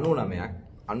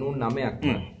 99%ක්ම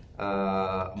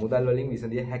මුදල් වලින්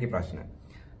විසඳිය හැකි ප්‍රශ්න.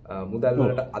 මුදල්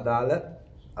වලට අදාළ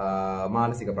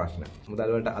මානසික ප්‍රශ්න. මුදල්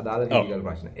වලට අදාළ ෆිසිකල්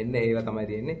ප්‍රශ්න. එන්නේ ඒවා තමයි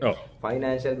තියෙන්නේ.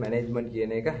 ෆයිනෑන්ෂල් මැනේජ්මන්ට්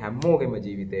කියන එක හැමෝගෙම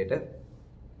ජීවිතේට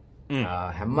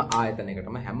හැම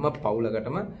ආයතනයකටම හැම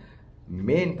පවුලකටම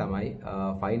මේන් තමයි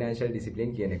ෆයිනෑන්ෂල්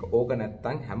ඩිසිප්ලින් කියන එක. ඕක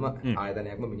නැත්තම් හැම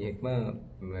ආයතනයක්ම මිනිහෙක්ම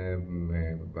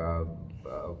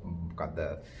මොකද්ද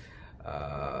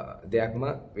දෙයක්ම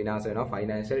විනාශ වෙනවා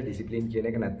ෆයිනෑන්ෂල් ඩිසිප්ලින් කියන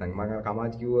එක නැත්තම්. මම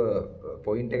කමාජ් කිව්ව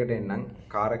පොයින්ට් එකට එන්නම්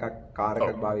කාර් එකක්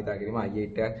භාවිතා කිරීම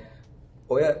i8 එකක්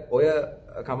ඔය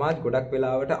කමාජ් ගොඩක්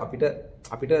වෙලාවට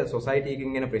අපිට සොසයිටි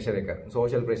එකකින් එන ප්‍රෙෂර් එක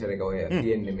සෝෂල් ප්‍රෙෂර් එක ඔය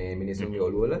තියෙන්නේ මේ මිනිස්සුන්ගේ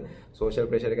ඔළුව වල සෝෂල්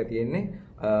ප්‍රෙෂර් එක තියෙන්නේ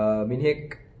මිනිහෙක්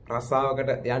රස්සාවකට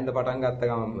යන්න පටන් ගත්ත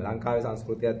ගමන් ලංකාවේ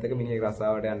සංස්කෘතියත් එක්ක මිනිහෙක්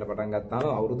රස්සාවට යන්න පටන් ගත්තාම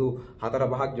අවුරුදු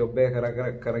 4-5ක් ජොබ් එක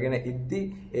කරගෙන ඉද්දි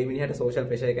ඒ මිනිහට සෝෂල්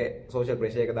ප්‍රෙෂර්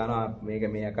එක දානවා මේක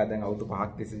මේ අකා දැන් අවුරුදු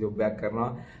 5ක් තිස්සේ ජොබ් එකක් කරනවා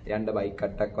යන්න බයික්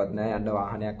කට්ටක්වත් නැහැ යන්න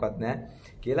වාහනයක්වත් නැහැ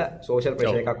කියලා සෝෂල්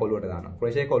ප්‍රෙෂර් එකක් ඔළුවට දානවා.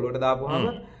 ප්‍රෙෂර් එක ඔළුවට දාපුවාම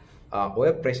ඔය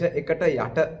ප්‍රෙෂර් එකට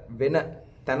යට වෙන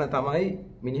තැන තමයි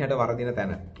මිනිහට වරදින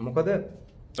තැන. මොකද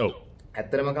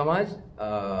ඇත්තටම කමාජ්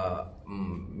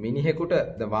මිනිහෙකුට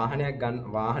වාහනයක්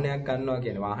ගන්නවා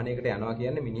කියන්නේ වාහනයකට යනවා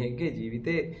කියන්නේ මිනිහෙක්ගේ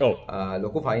ජීවිතේ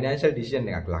ලොකු ෆයිනෑන්ෂල් ඩිසිෂන්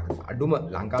එකක්. අඩුම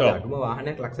ලංකාවේ අඩුම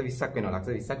වාහනයක් ලක්ෂ 20ක් වෙනවා. ලක්ෂ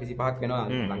 20ක් 25ක් වෙනවා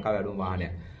ලංකාවේ අඩුම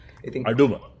වාහනයක්. ඉතින්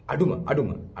අඩුම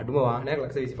වාහනයක්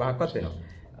ලක්ෂ 25ක්වත් වෙනවා.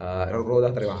 රෝද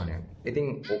 4 වාහනයක්. ඉතින්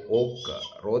ඕක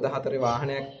රෝද 4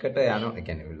 වාහනයකට යනවා. ඒ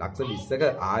කියන්නේ ලක්ෂ 20ක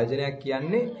ආයෝජනයක්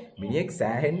කියන්නේ මිනිහෙක්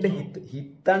සෑහෙන්න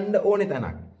හිතන්න ඕනේ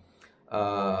තැනක්.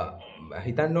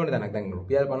 හිතන්න ඕනේ දැනක් දැන්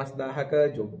රුපියල් 50000ක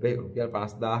ජොබ් එක රුපියල්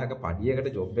 50000ක පඩියකට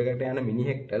ජොබ් එකට යන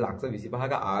මිනිහෙක්ට ලක්ෂ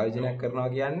 25ක ආයෝජනයක් කරනවා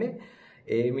කියන්නේ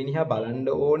ඒ මිනිහා බලන්න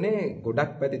ඕනේ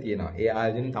ගොඩක් පැති තියෙනවා. ඒ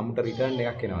ආයෝජනෙන් තමුට රිටර්න්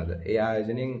එකක් එනවද? ඒ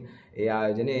ආයෝජනේ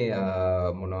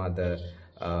මොනවද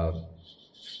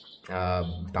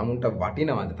තමුන්ට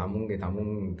වටිනවද?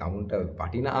 තමුන්ට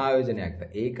වටින ආයෝජනයක්ද?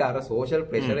 ඒක අර සෝෂල්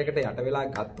ප්‍රෙෂර් එකට යට වෙලා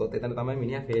ගත්තොත් එතන තමයි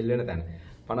මිනිහා ෆේල් වෙන තැන.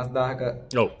 50000ක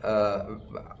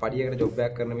පඩියකට ජොබ්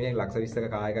එකක් කරන මිනිහෙක් ලක්ෂ 20ක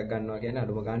කාර් එකක් ගන්නවා කියන්නේ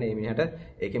අඩුම ගානේ මේ මිනිහට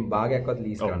ඒකෙන් භාගයක්වත්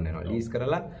ලීස් කරන්න වෙනවා.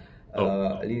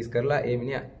 ලීස් කරලා ඒ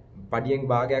මිනිහා පඩියෙන්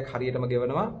භාගයක් හරියටම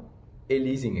ගෙවනවා ඒ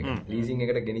ලීසින් එක. ලීසින්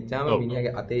එකට ගෙනිච්චාම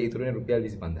මිනිහාගේ අතේ ඉතුරුනේ රුපියල්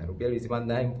 25000. රුපියල්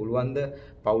 25000න් පුළුවන් ද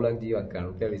පවුලක් ජීවත් කරන්න.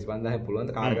 රුපියල් 25000න් පුළුවන්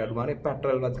ද කාර් එකකට මානේ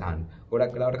පෙට්‍රල්වත් ගන්න.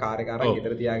 ගොඩක් වෙලාවට කාර් එක අරන්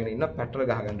ගෙදර තියාගෙන ඉන්න පෙට්‍රල්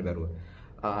ගහ ගන්න බැරුව.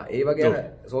 ඒ වගේ අර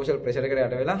සෝෂල් ප්‍රෙෂර් එකට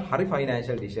යට වෙලා හරි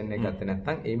ෆයිනෑන්ෂල් ඩිසිෂන් එකක් ගත්තේ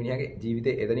නැත්නම් ඒ මිනිහාගේ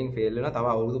ජීවිතේ එතනින් ෆේල් වෙනවා. තව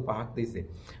අවුරුදු 5ක් තිස්සේ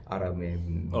අර මේ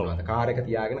මොනවද කාර් එක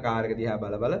තියාගෙන කාර් එක දිහා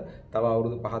බල තව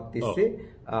අවුරුදු 5ක් තිස්සේ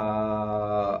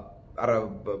අර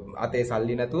අතේ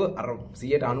සල්ලි නැතුව අර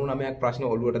 99% ප්‍රශ්න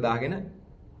ඔළුවට දාගෙන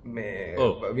මේ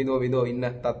විදෝ ඉන්න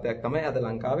තත්ත්වයක් තමයි අද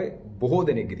ලංකාවේ බොහෝ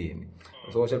දෙනෙක්ගේ තියෙන්නේ.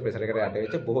 සෝෂල් ප්‍රෙෂර් එකට යට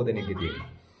වෙච්ච බොහෝ දෙනෙක්ගේ තියෙන්නේ.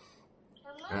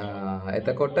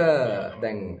 එතකොට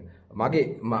දැන්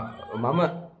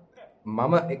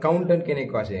මම එකවුන්ටන්ට්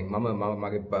කෙනෙක් වශයෙන්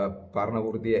මගේ පරණ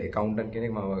වෘත්තිය එකවුන්ටන්ට්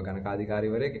කෙනෙක් මම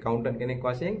ගණකාධිකාරීවරයෙක් එකවුන්ටන්ට් කෙනෙක්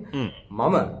වශයෙන්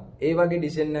මම ඒ වගේ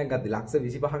ඩිසිෂන් එකක් ගද්දි ලක්ෂ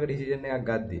 25ක ඩිසිෂන් එකක්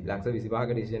ගද්දි ලක්ෂ 25ක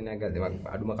ඩිසිෂන් එකක් ගද්දි මම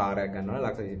අඩුම කාර්යයක් ගන්නවා නම්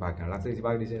ලක්ෂ 25ක් කරනවා ලක්ෂ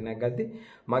 25ක ඩිසිෂන් එකක් ගද්දි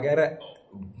මගේ අර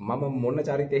මම මොන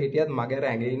චරිතේ හිටියත් මගේ අර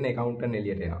ඇඟේ ඉන්න එකවුන්ටන්ට්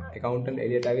එළියට එනවා එකවුන්ටන්ට්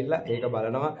එළියට ඇවිල්ලා ඒක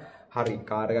බලනවා හරි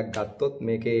කාර් එකක් ගත්තොත්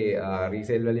මේකේ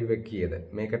රීසේල් වැලියු එක කීයද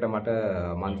මේකට මට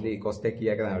මන්ත්ලි කොස්ට් එක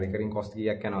කීයක් යනවද රිකරින් කොස්ට්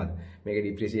කීයක් යනවද මේකේ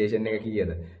ඩිප්‍රීසියේෂන් එක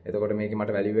කීයද එතකොට මේකේ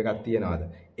මට වැලියු එකක් තියනවද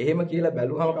එහෙම කියලා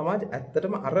බැලුවම කමාජ්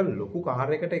ඇත්තටම අර ලොකු කාර්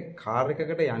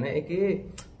එකකට යන එකේ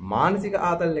මානසික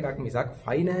ආතල් එකක් මිසක්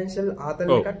ෆයිනෑන්ෂල්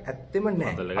ආතල් එකක් ඇත්තෙම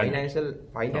නැහැ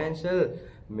ෆයිනෑන්ෂල්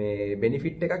මේ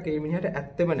බෙනිෆිට් එකක් ඒ මිනිහට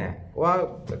ඇත්තෙම නැහැ ඔයා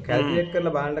කැල්කියුලේට්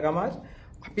කරලා බලන්න කමාජ්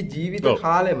අපි ජීවිත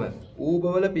කාලෙම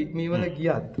ඌබවල පික්මීවල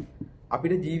ගියත්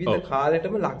අපිට ජීවිත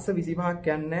කාලෙටම ලක්ෂ 25ක්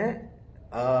යන්නේ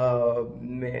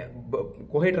මේ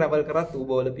කොහෙ ට්‍රැවල් කරත්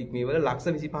ඌබවල පික්මීවල ලක්ෂ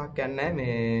 25ක් යන්නේ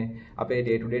මේ අපේ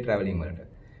ඩේ ටු ඩේ ට්‍රැවලින් වලට.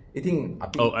 ඉතින්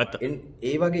අපි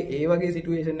ඒ වගේ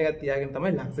සිටුේෂන් එකක් තියාගෙන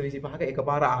තමයි ලක්ෂ 25ක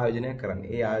එකපාර ආයෝජනයක්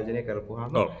කරන්නේ. ඒ ආයෝජනය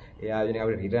කරපුවාම ඒ ආයෝජනය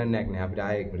අපිට රිටර්න් එකක් නෑ. අපිට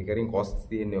ආයේ රිකරින් කොස්ට්ස්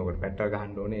තියෙන්නේ. ඔකට පෙට්‍රල්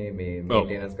ගහන්න ඕනේ, මේ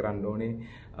මේන්ටෙනන්ස් කරන්න ඕනේ.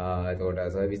 එතකොට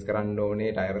සර්විස් කරන්න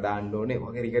ඕනේ, ටයර් දාන්න ඕනේ.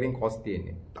 වගේ රිකරින් කොස්ට්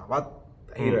තියෙන්නේ. තවත්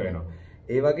හිර වෙනවා.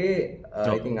 ඒ වගේ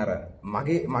ඉතින් අර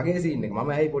මගේ සීන් එක මම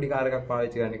ඇයි පොඩි කාර් එකක්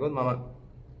පාවිච්චි කරන්නේ කිව්වොත් මම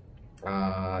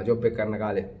ජොබ් එක කරන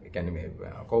කාලේ ඒ කියන්නේ මේ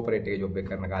කෝපරේට් එකේ ජොබ් එක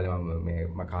කරන කාලේ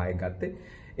මම කායෙක් ගත්තේ.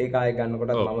 ඒ කායෙක්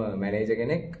ගන්නකොටත් මම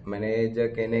මැනේජර්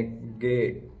කෙනෙක්ගේ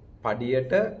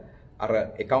පඩියට අර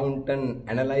එකවුන්ටන්ට්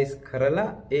ඇනලයිස් කරලා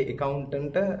ඒ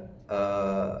එකවුන්ටන්ට්ට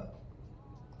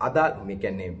අදාළ මේ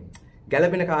කියන්නේ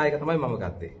ගැළපෙන කායක තමයි මම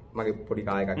ගත්තේ. මගේ පොඩි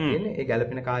කායකක් තියෙන්නේ. ඒ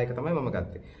ගැළපෙන කායක තමයි මම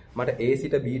ගත්තේ. මට A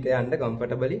සිට B ට යන්න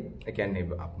කම්ෆර්ටබලි. ඒ කියන්නේ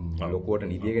ලොකුවට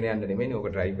නිදියගෙන යන්න නෙමෙයි. ඕක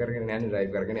ඩ්‍රයිව්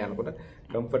කරගෙන යනකොට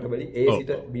කම්ෆර්ටබලි A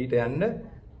සිට B ට යන්න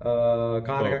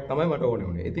කාර් එකක් තමයි මට ඕනේ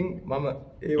වුණේ. ඉතින් මම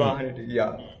ඒ වාහනේට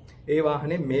ගියා. ඒ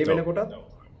වාහනේ මේ වෙනකොටත්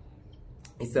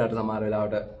ඉස්සරහට සමහර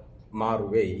වෙලාවට මාරු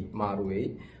වෙයි.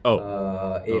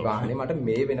 ඒ වාහනේ මට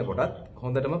මේ වෙනකොටත්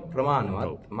හොඳටම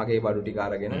ප්‍රමාණවත් මගේ බඩු ටික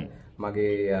අරගෙන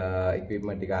මගේ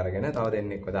ඉක්විප්මන්ට් ටික අරගෙන තව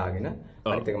දෙන්නෙක්ව දාගෙන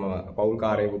අනිත් එක මම පෞල්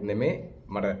කාර්යයකුත් නෙමෙයි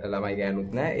මට ළමයි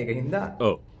ගෑනුත් නැහැ ඒක හින්දා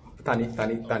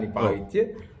තනි පාවිච්චි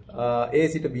ඒ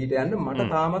සිට B ට යන්න මට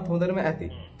තාමත් හොඳටම ඇති.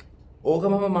 ඕක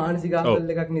මම මානසික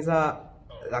ආතල් එකක් නිසා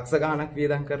ලක්ෂ ගාණක්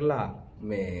වියදම් කරලා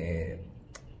මේ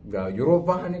යුරෝප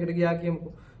වාහනයකට ගියා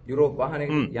කියමුකෝ. යුරෝප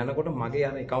වාහනයකට යනකොට මගේ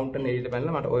අර account එළියට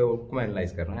බැලලා මට ඔය ඔක්කොම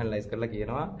ඇනලයිස් කරනවා. ඇනලයිස් කරලා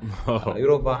කියනවා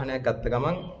යුරෝප වාහනයක් ගත්ත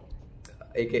ගමන්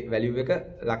ඒකේ වැලියු එක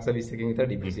ලක්ෂ 20කින් විතර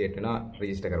ඩිප්‍රීසියේට් වෙනවා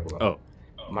රෙජිස්ටර් කරපුවා.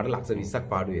 මට ලක්ෂ 20ක්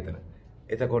පාඩුයි එතන.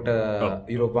 එතකොට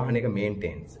යුරෝප වාහනයක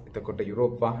මේන්ටේන්ස්. එතකොට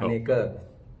යුරෝප වාහනයක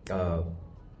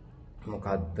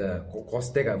මොකද්ද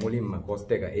කොස්ට් එක මුලින්ම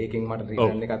කොස්ට් එක ඒකෙන් මට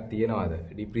රිටර්න් එකක් තියනවාද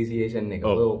ඩිප්‍රීසියේෂන් එක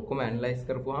ඔය ඔක්කොම ඇනලයිස්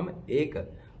කරපුවාම ඒක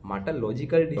මට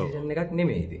ලොජිකල් ඩිසිෂන් එකක්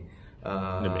නෙමෙයි ඉතින්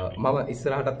මම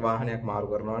ඉස්සරහටත් වාහනයක්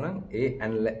මාරු කරනවා නම් ඒ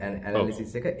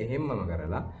ඇනලිසිස් එක එහෙම්මම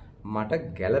කරලා මට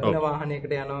ගැළපෙන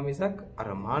වාහනයකට යනවා මිසක්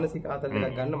අර මානසික ආතල්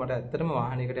එකක් ගන්න මට ඇත්තටම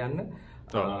වාහනයකට යන්න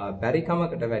බැරි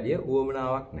කමකට වැඩිය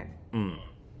උවමනාවක් නැහැ.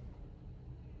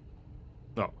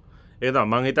 ඒක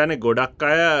මම හිතන්නේ ගොඩක්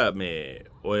අය මේ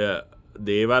ඔය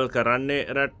දේවල් කරන්නේ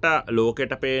රට්ට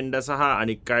ලෝකෙට පේන්න සහ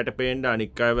අනික් අයට පේන්න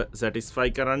අනික් අයව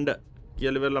සැටිස්ෆයි කරන්න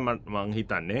කියලා වෙලා මං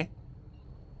හිතන්නේ.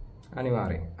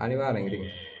 අනිවාර්යෙන් ඉතින්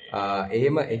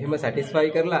එහෙම සැටිස්ෆයි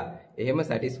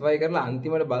කරලා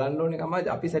අන්තිමට බලන්න ඕනේ කමාජ්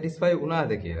අපි සැටිස්ෆයි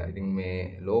වුණාද කියලා. ඉතින් මේ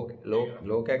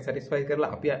ලෝකයක් සැටිස්ෆයි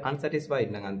කරලා අපි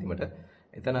අන්සැටිස්ෆයිඩ් නම් අන්තිමට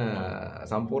එතන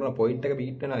සම්පූර්ණ පොයින්ට් එක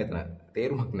බීට් වෙනවා එතන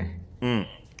තේරුමක් නැහැ.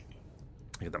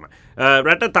 තම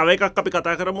රට තව එකක් අපි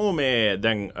කතා කරමු මේ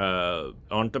දැන්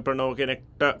ඔන්ටර්ප්‍රනෝ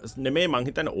කෙනෙක්ට නෙමේ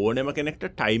මංහිතන ඕනෙම කෙනෙක්ට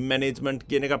ටයිම් මැනේජ්මන්ට්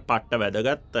කියන එක පට්ට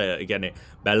වැදගත් ගැන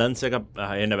බැලන්ස එක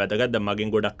එන්න වැදගත්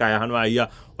මගින් ගොඩක් අයහනවා අයිය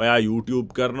ඔයා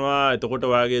YouTube කරනවා එතකොට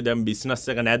වගේ දැම් බිස්නස්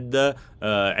එක නැද්ද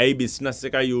ඇයි බිස්නස්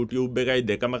එක YouTube එකයි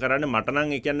දෙකම කරන්න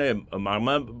මටනං එකන්න මම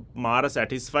මාර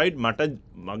සැටිස්ෆයිඩ් මට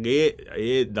මගේ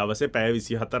ඒ දවසේ පැය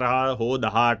 24 හෝ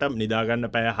 18 නිදාගන්න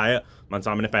පැය 6 මං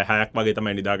සාමාන්‍ය පැය 6ක් වගේ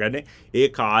තමයි නිදාගන්නේ ඒ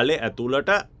කාලේ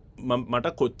ඇතුළට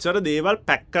මට කොච්චර දේවල්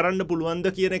පැක් කරන්න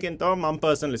පුළුවන්ද කියන එකෙන් තමයි මම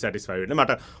පර්සනලි සැටිස්ෆයිඩ් වෙන්නේ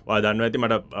මට ඔයා දන්නවා ඇති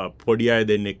මට පොඩි අය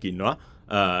දෙන්නෙක් ඉන්නවා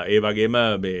ඒ වගේම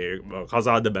මේ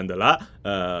කසාද බැඳලා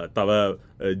තව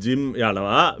ජිම්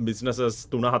යනවා බිස්නසස්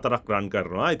 3-4ක් රන්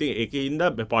කරනවා ඉතින් ඒකේ ඉඳ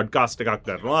පොඩ්කාස්ට් එකක්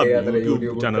කරනවා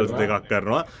YouTube channels දෙකක්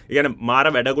කරනවා ඒ කියන්නේ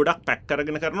මාර වැඩ ගොඩක් පැක්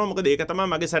කරගෙන කරනවා මොකද ඒක තමයි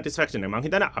මගේ සැටිස්ෆැක්ෂන් එක මං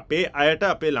හිතන්නේ අපේ අයට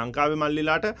අපේ ලංකාවේ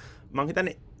මල්ලිලාට මං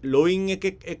හිතන්නේ ලෝයින් එක්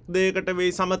දෙයකට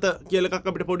වෙයි සමත කියලා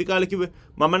එකක් අපිට පොඩි කාලේ කිව්වේ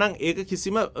මම නම් ඒක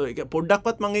කිසිම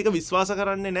පොඩ්ඩක්වත් මම ඒක විශ්වාස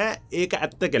කරන්නේ නැහැ ඒක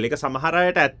ඇත්ත කියලා ඒක සමහර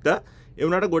අයට ඇත්ත ඒ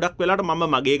වුණාට ගොඩක් වෙලාවට මම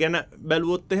මගේ ගැන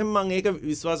බැලුවොත් එහෙම මම ඒක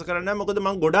විශ්වාස කරන්නේ නැහැ මොකද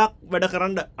මම ගොඩක් වැඩ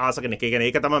කරන්න ආස කෙනෙක්. ඒ කියන්නේ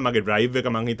ඒක තමයි මගේ ඩ්‍රයිව් එක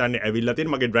මම හිතන්නේ ඇවිල්ලා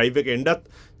තියෙන මගේ ඩ්‍රයිව් එක එන්නත්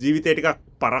ජීවිතේ ටිකක්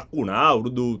පරක් වුණා.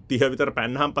 අවුරුදු 30 විතර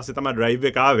පැන්නාන් පස්සේ තමයි ඩ්‍රයිව්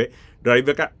එක ආවේ.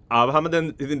 ඩ්‍රයිව් එක ආවහම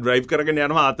දැන් ඉතින් ඩ්‍රයිව් කරගෙන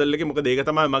යනවා ආතල් එකේ මොකද ඒක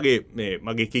තමයි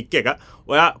මගේ කික් එක.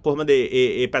 ඔයා කොහොමද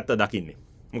ඒ පැත්ත දකින්නේ?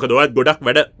 මොකද ඔයත්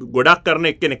ගොඩක්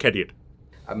කරන එක්කෙනෙක් හැටියට.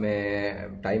 මේ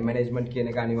ටයිම් මැනේජ්මන්ට් කියන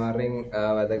එක අනිවාර්යෙන්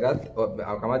වැදගත්.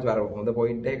 කමජ් වර හොඳ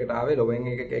පොයින්ට් එකකට ආවේ ලොවෙන්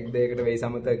එක දෙයකට වෙයි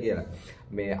සමත කියලා.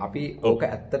 මේ අපි ඕක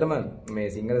ඇත්තටම මේ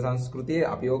සිංහල සංස්කෘතියේ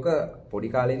අපි ඕක පොඩි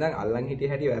කාලේ ඉඳන් අල්ලන් හිටිය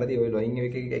හැටි වැරදි. ඔය ලොවින්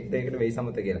එක දෙයකට වෙයි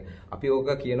සමත කියලා. අපි ඕක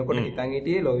කියනකොට හිතන්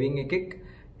හිටියේ ලොවින්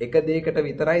එක දෙයකට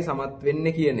විතරයි සමත්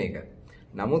වෙන්නේ කියන එක.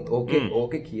 නමුත්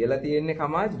ඕකේ කියලා තියෙන්නේ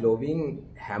කමාජ් ලොවින්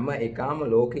හැම එකාම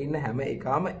ලෝකේ ඉන්න හැම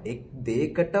එකාම එක්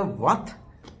දෙයකටවත්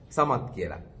සමත්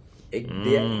කියලා.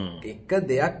 එක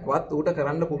දෙයක්වත් ඌට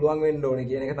කරන්න පුළුවන් වෙන්න ඕනේ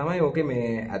කියන එක තමයි ඕකේ මේ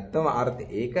ඇත්තම අර්ථය.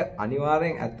 ඒක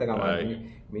අනිවාර්යෙන් ඇත්ත කමයි.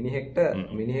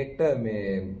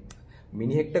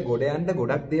 මිනිහෙක්ට ගොඩ යන්න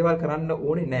ගොඩක් දේවල් කරන්න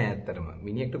ඕනේ නෑ ඇත්තටම.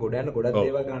 මිනිහෙක්ට ගොඩ යන්න ගොඩක්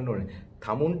දේවල් කරන්න ඕනේ.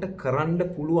 තමුන්ට කරන්න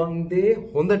පුළුවන් දේ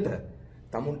හොඳට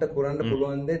තමුන්ට කරන්න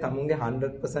පුළුවන් දේ තමුන්ගේ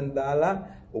 100% දාලා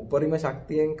උපරිම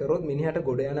ශක්තියෙන් කරොත් මිනිහට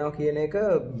ගොඩ යනවා කියන එක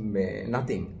මේ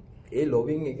nothing. ඒ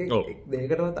ලොවින් එක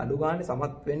දෙයකටවත් අඩු ගානේ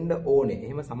සමත් වෙන්න ඕනේ.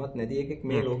 එහෙම සමත් නැති එකෙක්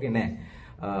මේ ලෝකේ නැහැ.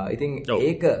 ඉතින්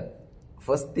ඒක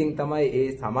ෆස්ට් තින් තමයි ඒ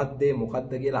සමත් දේ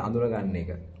මොකද්ද කියලා අඳුරගන්න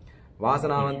එක.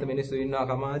 වාසනාවන්ත මිනිස්සු ඉන්නවා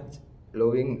කමාජ්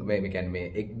ලොවින් මේ කියන්නේ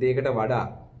මේ එක් දෙයකට වඩා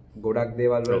ගොඩක්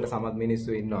දේවල් වලට සමත්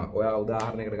මිනිස්සු ඉන්නවා. ඔයා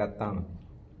උදාහරණයකට ගත්තාම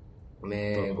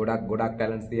මේ ගොඩක්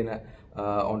ටැලන්ට්ස් තියෙන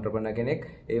ඔන්ටර්ප්‍රනර් කෙනෙක්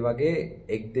ඒ වගේ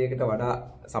එක් දෙයකට වඩා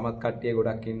සමත් කට්ටිය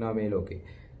ගොඩක් ඉන්නවා මේ ලෝකේ.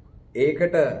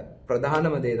 ඒකට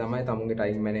ප්‍රධානම දේ තමයි තමුන්ගේ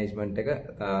ටයිම් මැනේජ්මන්ට් එක.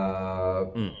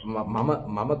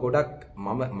 මම ගොඩක්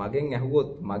මගෙන් ඇහුවොත්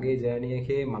මගේ ජර්නි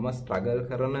එකේ මම ස්ට්‍රගල්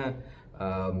කරන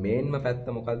මේන්ම පැත්ත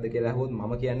මොකක්ද කියලා ඇහුවොත්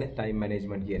මම කියන්නේ ටයිම්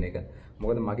මැනේජ්මන්ට් කියන එක.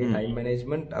 මොකද මගේ ටයිම්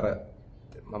මැනේජ්මන්ට් අර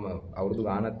මම අවුරුදු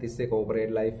ගානක් තිස්සේ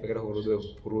කෝපරේට් ලයිෆ් එකට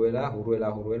හුරු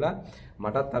වෙලා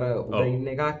මටත් අර උඩ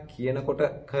ඉන්න එක කියනකොට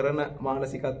කරන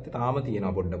මානසිකත්වය තාම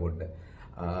තියෙනවා පොඩ්ඩ.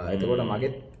 එතකොට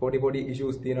මගෙත් පොඩි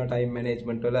ඉෂුස් තියෙනවා ටයිම්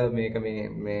මැනේජ්මන්ට් වල මේක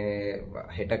මේ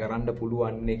හෙට කරන්න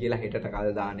පුළුවන් නේ කියලා හෙටට කල්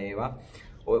දාන ඒවා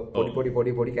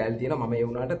පොඩි කැල් තියෙනවා මම ඒ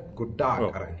වුණාට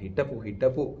ගොඩාක් අර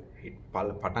හිටපු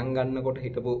පටන් ගන්නකොට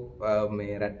හිටපු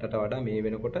මේ රැට්ටට වඩා මේ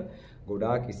වෙනකොට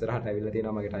ගොඩාක් ඉස්සරහට ඇවිල්ලා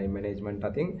තියෙනවා මගේ ටයිම් මැනේජ්මන්ට්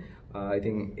අතින්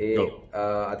ඉතින් ඒ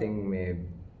අතින් මේ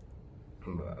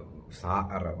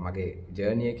අර මගේ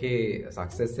ජර්නි එකේ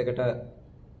සක්සස් එකට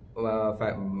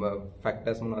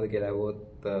ෆැක්ටර්ස් මොනවද කියලා ඇහුවොත්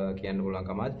කියන්න පුළුවන්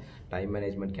කමාජ් ටයිම්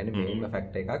මැනේජ්මන්ට් කියන්නේ මේන්ම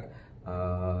ෆැක්ටර් එකක්.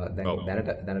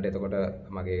 දැනට එතකොට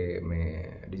මගේ මේ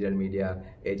ඩිජිටල් මීඩියා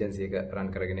ඒජන්සි එක රන්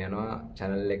කරගෙන යනවා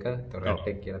channel එක. ඒතකොට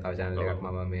රැට්ටෙක් කියලා තව channel එකක්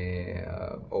මම මේ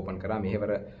ඕපන් කරා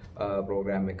මෙහෙවර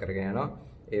ප්‍රෝග්‍රෑම් එක කරගෙන යනවා.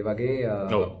 ඒ වගේ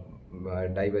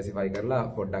ඩයිවර්සිෆයි කරලා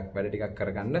පොඩ්ඩක් වැඩ ටිකක්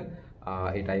කරගන්න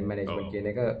ඒ ටයිම් මැනේජ්මන්ට්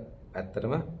කියන එක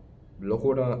ඇත්තටම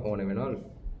ලොකුවට ඕන වෙනවා.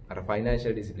 අර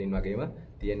ෆයිනෑන්ෂල් ඩිසිප්ලින් වගේම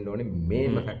තියෙන්න ඕනේ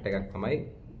මේන්ම ෆැක්ටර් එකක් තමයි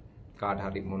කාට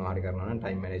හරි මොනවා හරි කරනවා නම්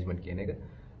ටයිම් මැනේජ්මන්ට් කියන එක.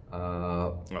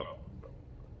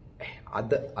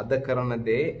 අද කරන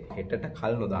දේ හෙටට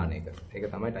කල් නොදාන එක. ඒක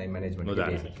තමයි ටයිම් මැනේජ්මන්ට්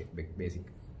බේසික්.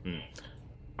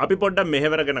 අපි පොඩ්ඩක්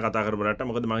මෙහෙවර ගැන කතා කරමු රට.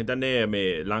 මොකද මම හිතන්නේ මේ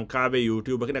ලංකාවේ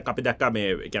YouTube කෙනෙක් අපි දැක්කා මේ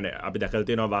කියන්නේ අපි දැකලා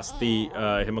තියෙනවා වස්ති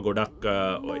එහෙම ගොඩක්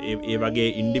ඒ වගේ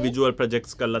ඉන්ඩිවිජුවල්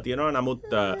ප්‍රොජෙක්ට්ස් කරලා තියෙනවා. නමුත්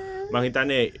මම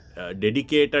හිතන්නේ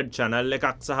ඩෙඩිකේටඩ් චැනල් එකක්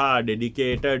සහ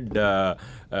ඩෙඩිකේටඩ්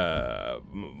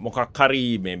මොකක් හරි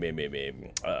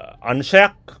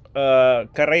අංශයක්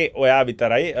කරේ ඔයා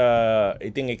විතරයි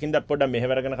ඉතින් එකින් පොඩ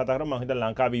මෙහවරගෙන කතර මහිත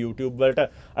ලංකාව YouTube වලට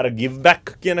අර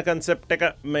ගිව්බැක් කියන කන්සෙප්ට එක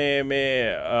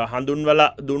මේ හඳුන්වල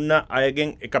දුන්න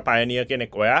අයගෙන් එක පයනිය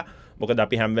කෙනෙක් ඔයා මොක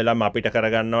අපි හැම්වෙලා අපිට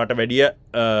කරගන්නවට වැඩිය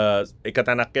එක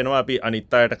තැනක් එනවා අපි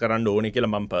අනිත්තායට කරන්න ඕනි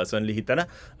කියලා මම පර්සන්ලි හිතන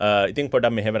ඉතින්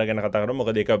පොඩක් මෙහෙවර ගැන කතා කරමු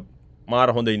මොකද ඒක මාර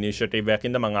හොඳ ඉනිෂියේටිව් එකක්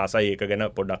ඉඳ මම ආසයි ඒක ගැන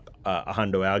පොඩක්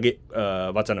අහන්න ඔයාගේ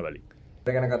වචන වලින්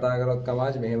ඒක ගැන කතා කරොත්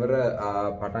කමාජ් මෙහෙවර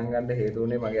පටන් ගන්න හේතු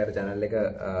වුණේ මගේ අර channel එක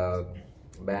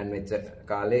බෑන් වෙච්ච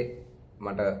කාලේ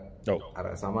මට අර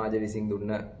සමාජ විසින්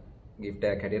දුන්න gift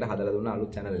එකක් හැටියට හදලා දුන්න අලුත්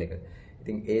channel එක.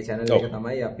 ඉතින් ඒ channel එක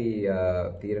තමයි අපි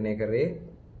තීරණය කරේ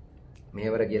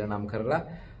මෙහෙවර කියලා නම් කරලා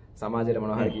සමාජයට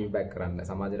මොනවා හරි give back කරන්න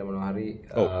සමාජයට මොනවා හරි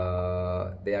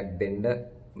දෙයක් දෙන්න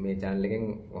මේ channel එකෙන්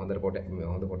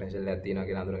හොඳ potential එකක් තියෙනවා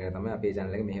කියලා හඳුනගෙන තමයි අපි මේ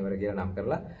channel එක මෙහෙවර කියලා නම්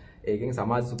කරලා ඒකෙන්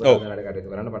සමාජ සුපර් වැඩ කටයුතු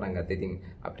කරන්න පටන් ගත්තා. ඉතින්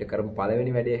අපිට කරපු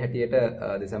පළවෙනි වැඩේ හැටියට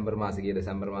දෙසැම්බර්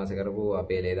මාසේ කරපු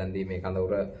අපේ ලේදන් දීමේ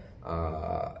කඳවුර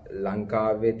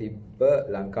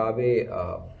ලංකාවේ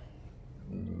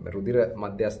රුධිර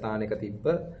මධ්‍යස්ථානයක තිබ්බ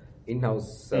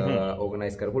in-house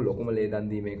organize කරපු ලොකුම ලේදන්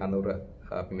දීමේ කඳවුර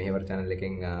අපි මෙහෙවර channel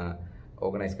එකෙන්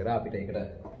organize කරා. අපිට ඒකට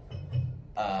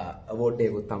award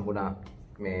එකකුත් හම්බුණා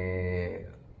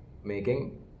මේකෙන්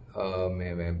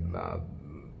මේ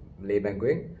ලේ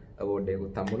බැංකුවෙන් award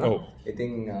එකකුත් හම්බුණා.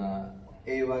 ඉතින්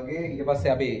ඒ වගේ ඊට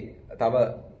පස්සේ අපි තව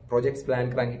projects plan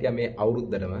කරන් හිටියා මේ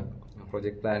අවුරුද්දටම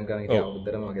project plan කරන් හිටියා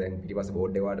අවුරුද්දටම මගේ දැන් පිටිපස්සේ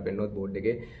board එක වාට පෙන්නොත් board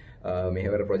එකේ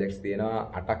මෙහෙවර projects තියෙනවා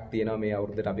 8ක් තියෙනවා මේ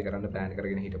අවුරුද්දට අපි කරන්න plan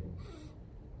කරගෙන හිටපු.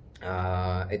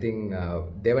 ඉතින්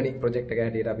දෙවනි project එක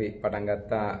හැටියට අපි පටන්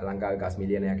ගත්තා ලංකාවේ ගස්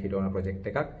මිලියනයක් හිටවන project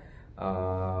එකක්.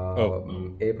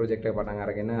 ඒ project එක පටන්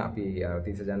අරගෙන අපි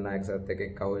තීස ජනනායක සත්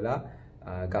එක්ක වෙලා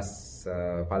ගස්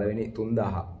පළවෙනි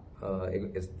 3000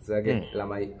 එස්ගේ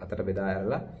ළමයි අතට බෙදා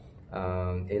ඇරලා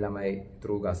ඒ ළමයි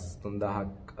through ගස්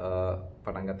 3000ක්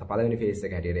පටන් ගත්ත පළවෙනි phase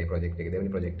එක හැටියට ඒ project එකේ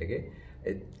දෙවෙනි project එකේ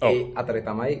ඒ අතරේ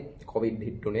තමයි covid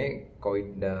hit උනේ.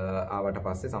 covid ආවට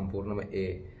පස්සේ සම්පූර්ණම ඒ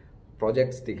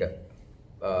projects ටික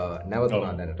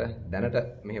නැවතුණා දැනට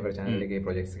මෙහෙවර channel එකේ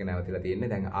projects එක නැවතිලා තියෙන්නේ.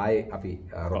 දැන් ආයේ අපි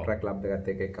Ratta club එකත්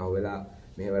එක්ක අහුවෙලා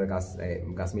මෙහෙවර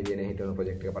ගස් මිලියනේ හිටවන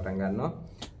project එක පටන් ගන්නවා.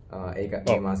 ඒක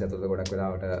මේ මාසය ඇතුළත ගොඩක්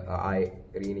වෙලාවට ආයේ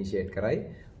reinitiate කරයි.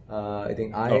 ඉතින්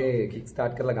ආයේ kick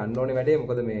start කරලා ගන්න ඕනේ වැඩේ.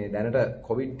 මොකද මේ දැනට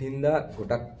covid හින්දා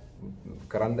ගොඩක්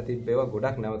කරන්න තිබ්බේවා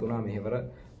ගොඩක් නැවතුණා මෙහෙවර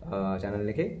channel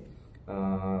එකේ.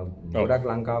 ගොඩක්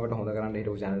ලංකාවට හොඳ කරන්න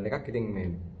හිටපු channel එකක්. ඉතින් මේ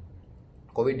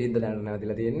covid හින්දා දැනට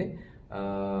නැවතිලා තියෙන්නේ.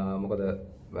 මොකද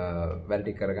වැඩ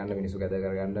ටික කරගන්න මිනිස්සු ගැද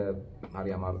කරගන්න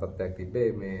හරි අමාරු තත්ත්වයක් තිබ්බේ.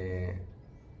 මේ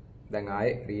දැන්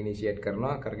ආයේ reinitiate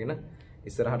කරගෙන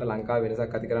ඉස්සරහට ලංකාවේ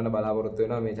වෙනසක් ඇති කරන්න බලාපොරොත්තු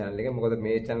වෙනවා මේ channel එක. මොකද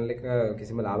මේ channel එක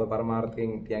කිසිම ලාභ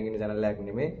පරමාර්ථයෙන් තියන් ඉන්න channel එකක්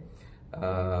නෙමෙයි.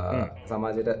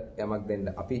 සමාජයට යමක් දෙන්න.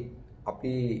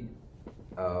 අපි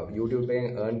YouTube එකෙන්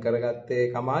earn කරගත්තේ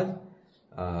කමාජ්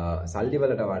සල්ලි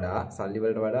වලට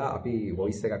වඩා අපි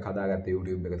voice එකක් හදාගත්තේ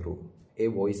YouTube එක through. ඒ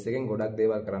voice එකෙන් ගොඩක්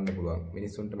දේවල් කරන්න පුළුවන්.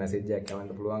 මිනිස්සුන්ට message එකක්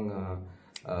යවන්න පුළුවන්.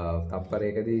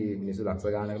 තප්පරයකදී මිනිස්සු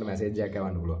ලක්ෂ ගානකට message එකක්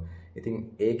යවන්න පුළුවන්. ඉතින්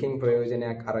ඒකෙන්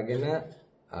ප්‍රයෝජනයක් අරගෙන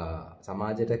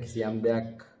සමාජයට කිසියම්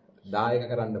දෙයක් දායක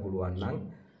කරන්න පුළුවන් නම්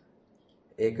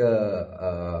ඒක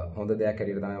හොඳ දෙයක්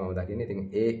හැටියට තමයි මම දකින්නේ. ඉතින්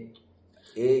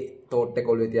ඒ thought එක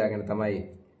ඔළුවේ තියාගෙන තමයි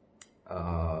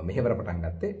මෙහෙවර පටන්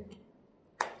ගත්තේ.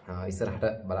 ඉස්සරහට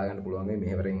බලා ගන්න පුළුවන් මේ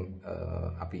මෙහෙවරෙන්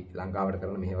අපි ලංකාවට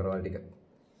කරන මෙහෙවරවල ටික.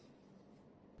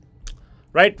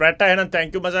 right Ratta එහෙනම්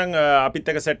thank you මචං අපිත්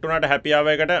එක්ක set වුණාට happy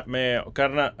hour එකට මේ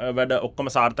කරන වැඩ ඔක්කොම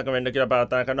සාර්ථක වෙන්න කියලා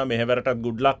ප්‍රාර්ථනා කරනවා. මෙහෙවරටත්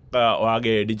good luck.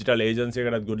 ඔයාගේ digital agency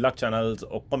එකටත් good luck. channels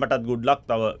ඔක්කොමටත් good luck.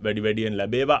 තව වැඩියෙන්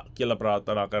ලැබේවා කියලා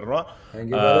ප්‍රාර්ථනා කරනවා.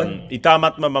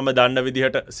 ඉතාමත්ම මම දන්න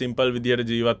විදිහට simple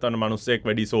විදිහට ජීවත් වන මිනිස්සෙක්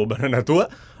වැඩි සෝබන නැතුව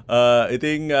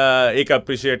ඉතින් ඒක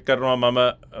appreciate කරනවා.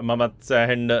 මමත්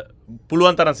සෑහෙන්න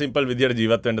පුළුවන් තරම් සිම්පල් විදියට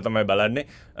ජීවත් වෙන්න තමයි බලන්නේ.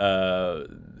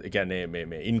 ඒ කියන්නේ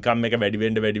මේ ඉන්කම් එක වැඩි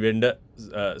වෙන්න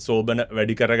සෝබන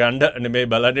වැඩි කරගන්න නෙමෙයි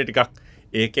බලන්නේ. ටිකක්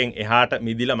ඒකෙන් එහාට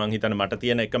මිදිලා මං හිතන්නේ මට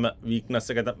තියෙන එකම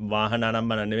වීක්නස් එක වාහන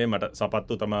අනම්මන නෙමෙයි මට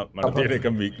සපත්තු තමයි මට තියෙන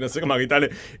එකම වීක්නස් එක. මං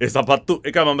හිතන්නේ ඒ සපත්තු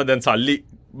එක මම දැන් සල්ලි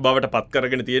බවට පත්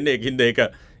කරගෙන තියෙන්නේ. ඒකින්ද ඒක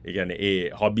ඒ කියන්නේ ඒ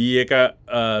හොබි එක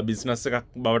බිස්නස් එකක්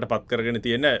බවට පත් කරගෙන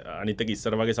තියෙන. අනිත් එක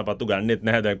ඉස්සර වගේ සපත්තු ගන්නෙත්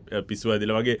නැහැ. දැන් පිස්සු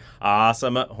ඇදිලා වගේ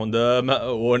ආසම හොඳම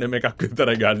ඕනෙම එකක්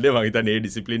විතර ගන්නේ. මං හිතන්නේ ඒ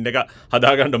ඩිසිප්ලින් එක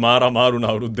හදාගන්න අමාරුණ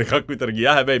අවුරුදු දෙකක් විතර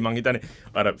ගියා. හැබැයි මං හිතන්නේ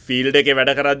අර ෆීල්ඩ් එකේ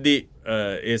වැඩ කරද්දී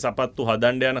ඒ සපත්තු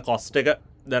හදන්න යන කොස්ට් එක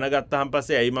දැනගත්තාන්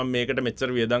පස්සේ ඇයි මම මේකට මෙච්චර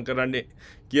වියදම් කරන්නේ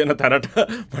කියන තරට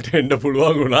මට එන්න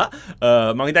පුළුවන් වුණා.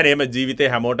 මම හිතන්නේ එහෙම ජීවිතේ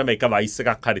හැමෝටම එක වයිස්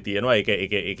එකක් හරි තියෙනවා.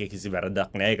 ඒක කිසි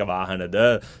වැරදක් නෑ. ඒක වාහනද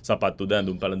සපත්තුද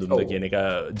ඇඳුම් පැළඳුම්ද කියන එක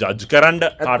ජජ් කරන්න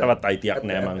කාටවත් අයිතියක්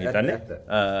නෑ මම හිතන්නේ.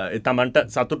 ඒ තමන්ට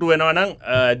සතුටු වෙනවා නම්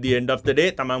at the end of the day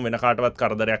තමන් වෙන කාටවත්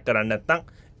කරදරයක් කරන්නේ නැත්නම්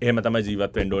එහෙම තමයි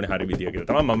ජීවත් වෙන්න ඕනේ හරි විදිය කියලා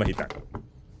තමයි මම හිතන්නේ.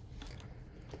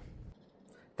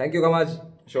 Thank you Kamaj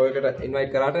show එකට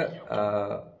invite කරාට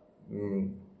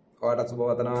ඔයාලට සුබ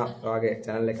වතනවා. ඔයාගේ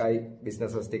channel එකයි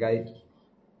businesses ටිකයි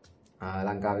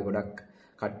ලංකාවේ ගොඩක්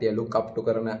කට්ටිය look up to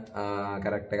කරන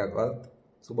character එකක්වත්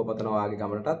සුබ වතනවා ඔයාගේ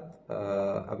ගමනටත්.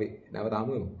 අපි නැවත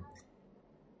හමු වෙමු.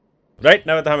 right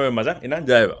නැවත හමු වෙමු මචං. එහෙනම්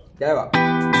ජය වේවා. ජය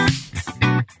වේවා.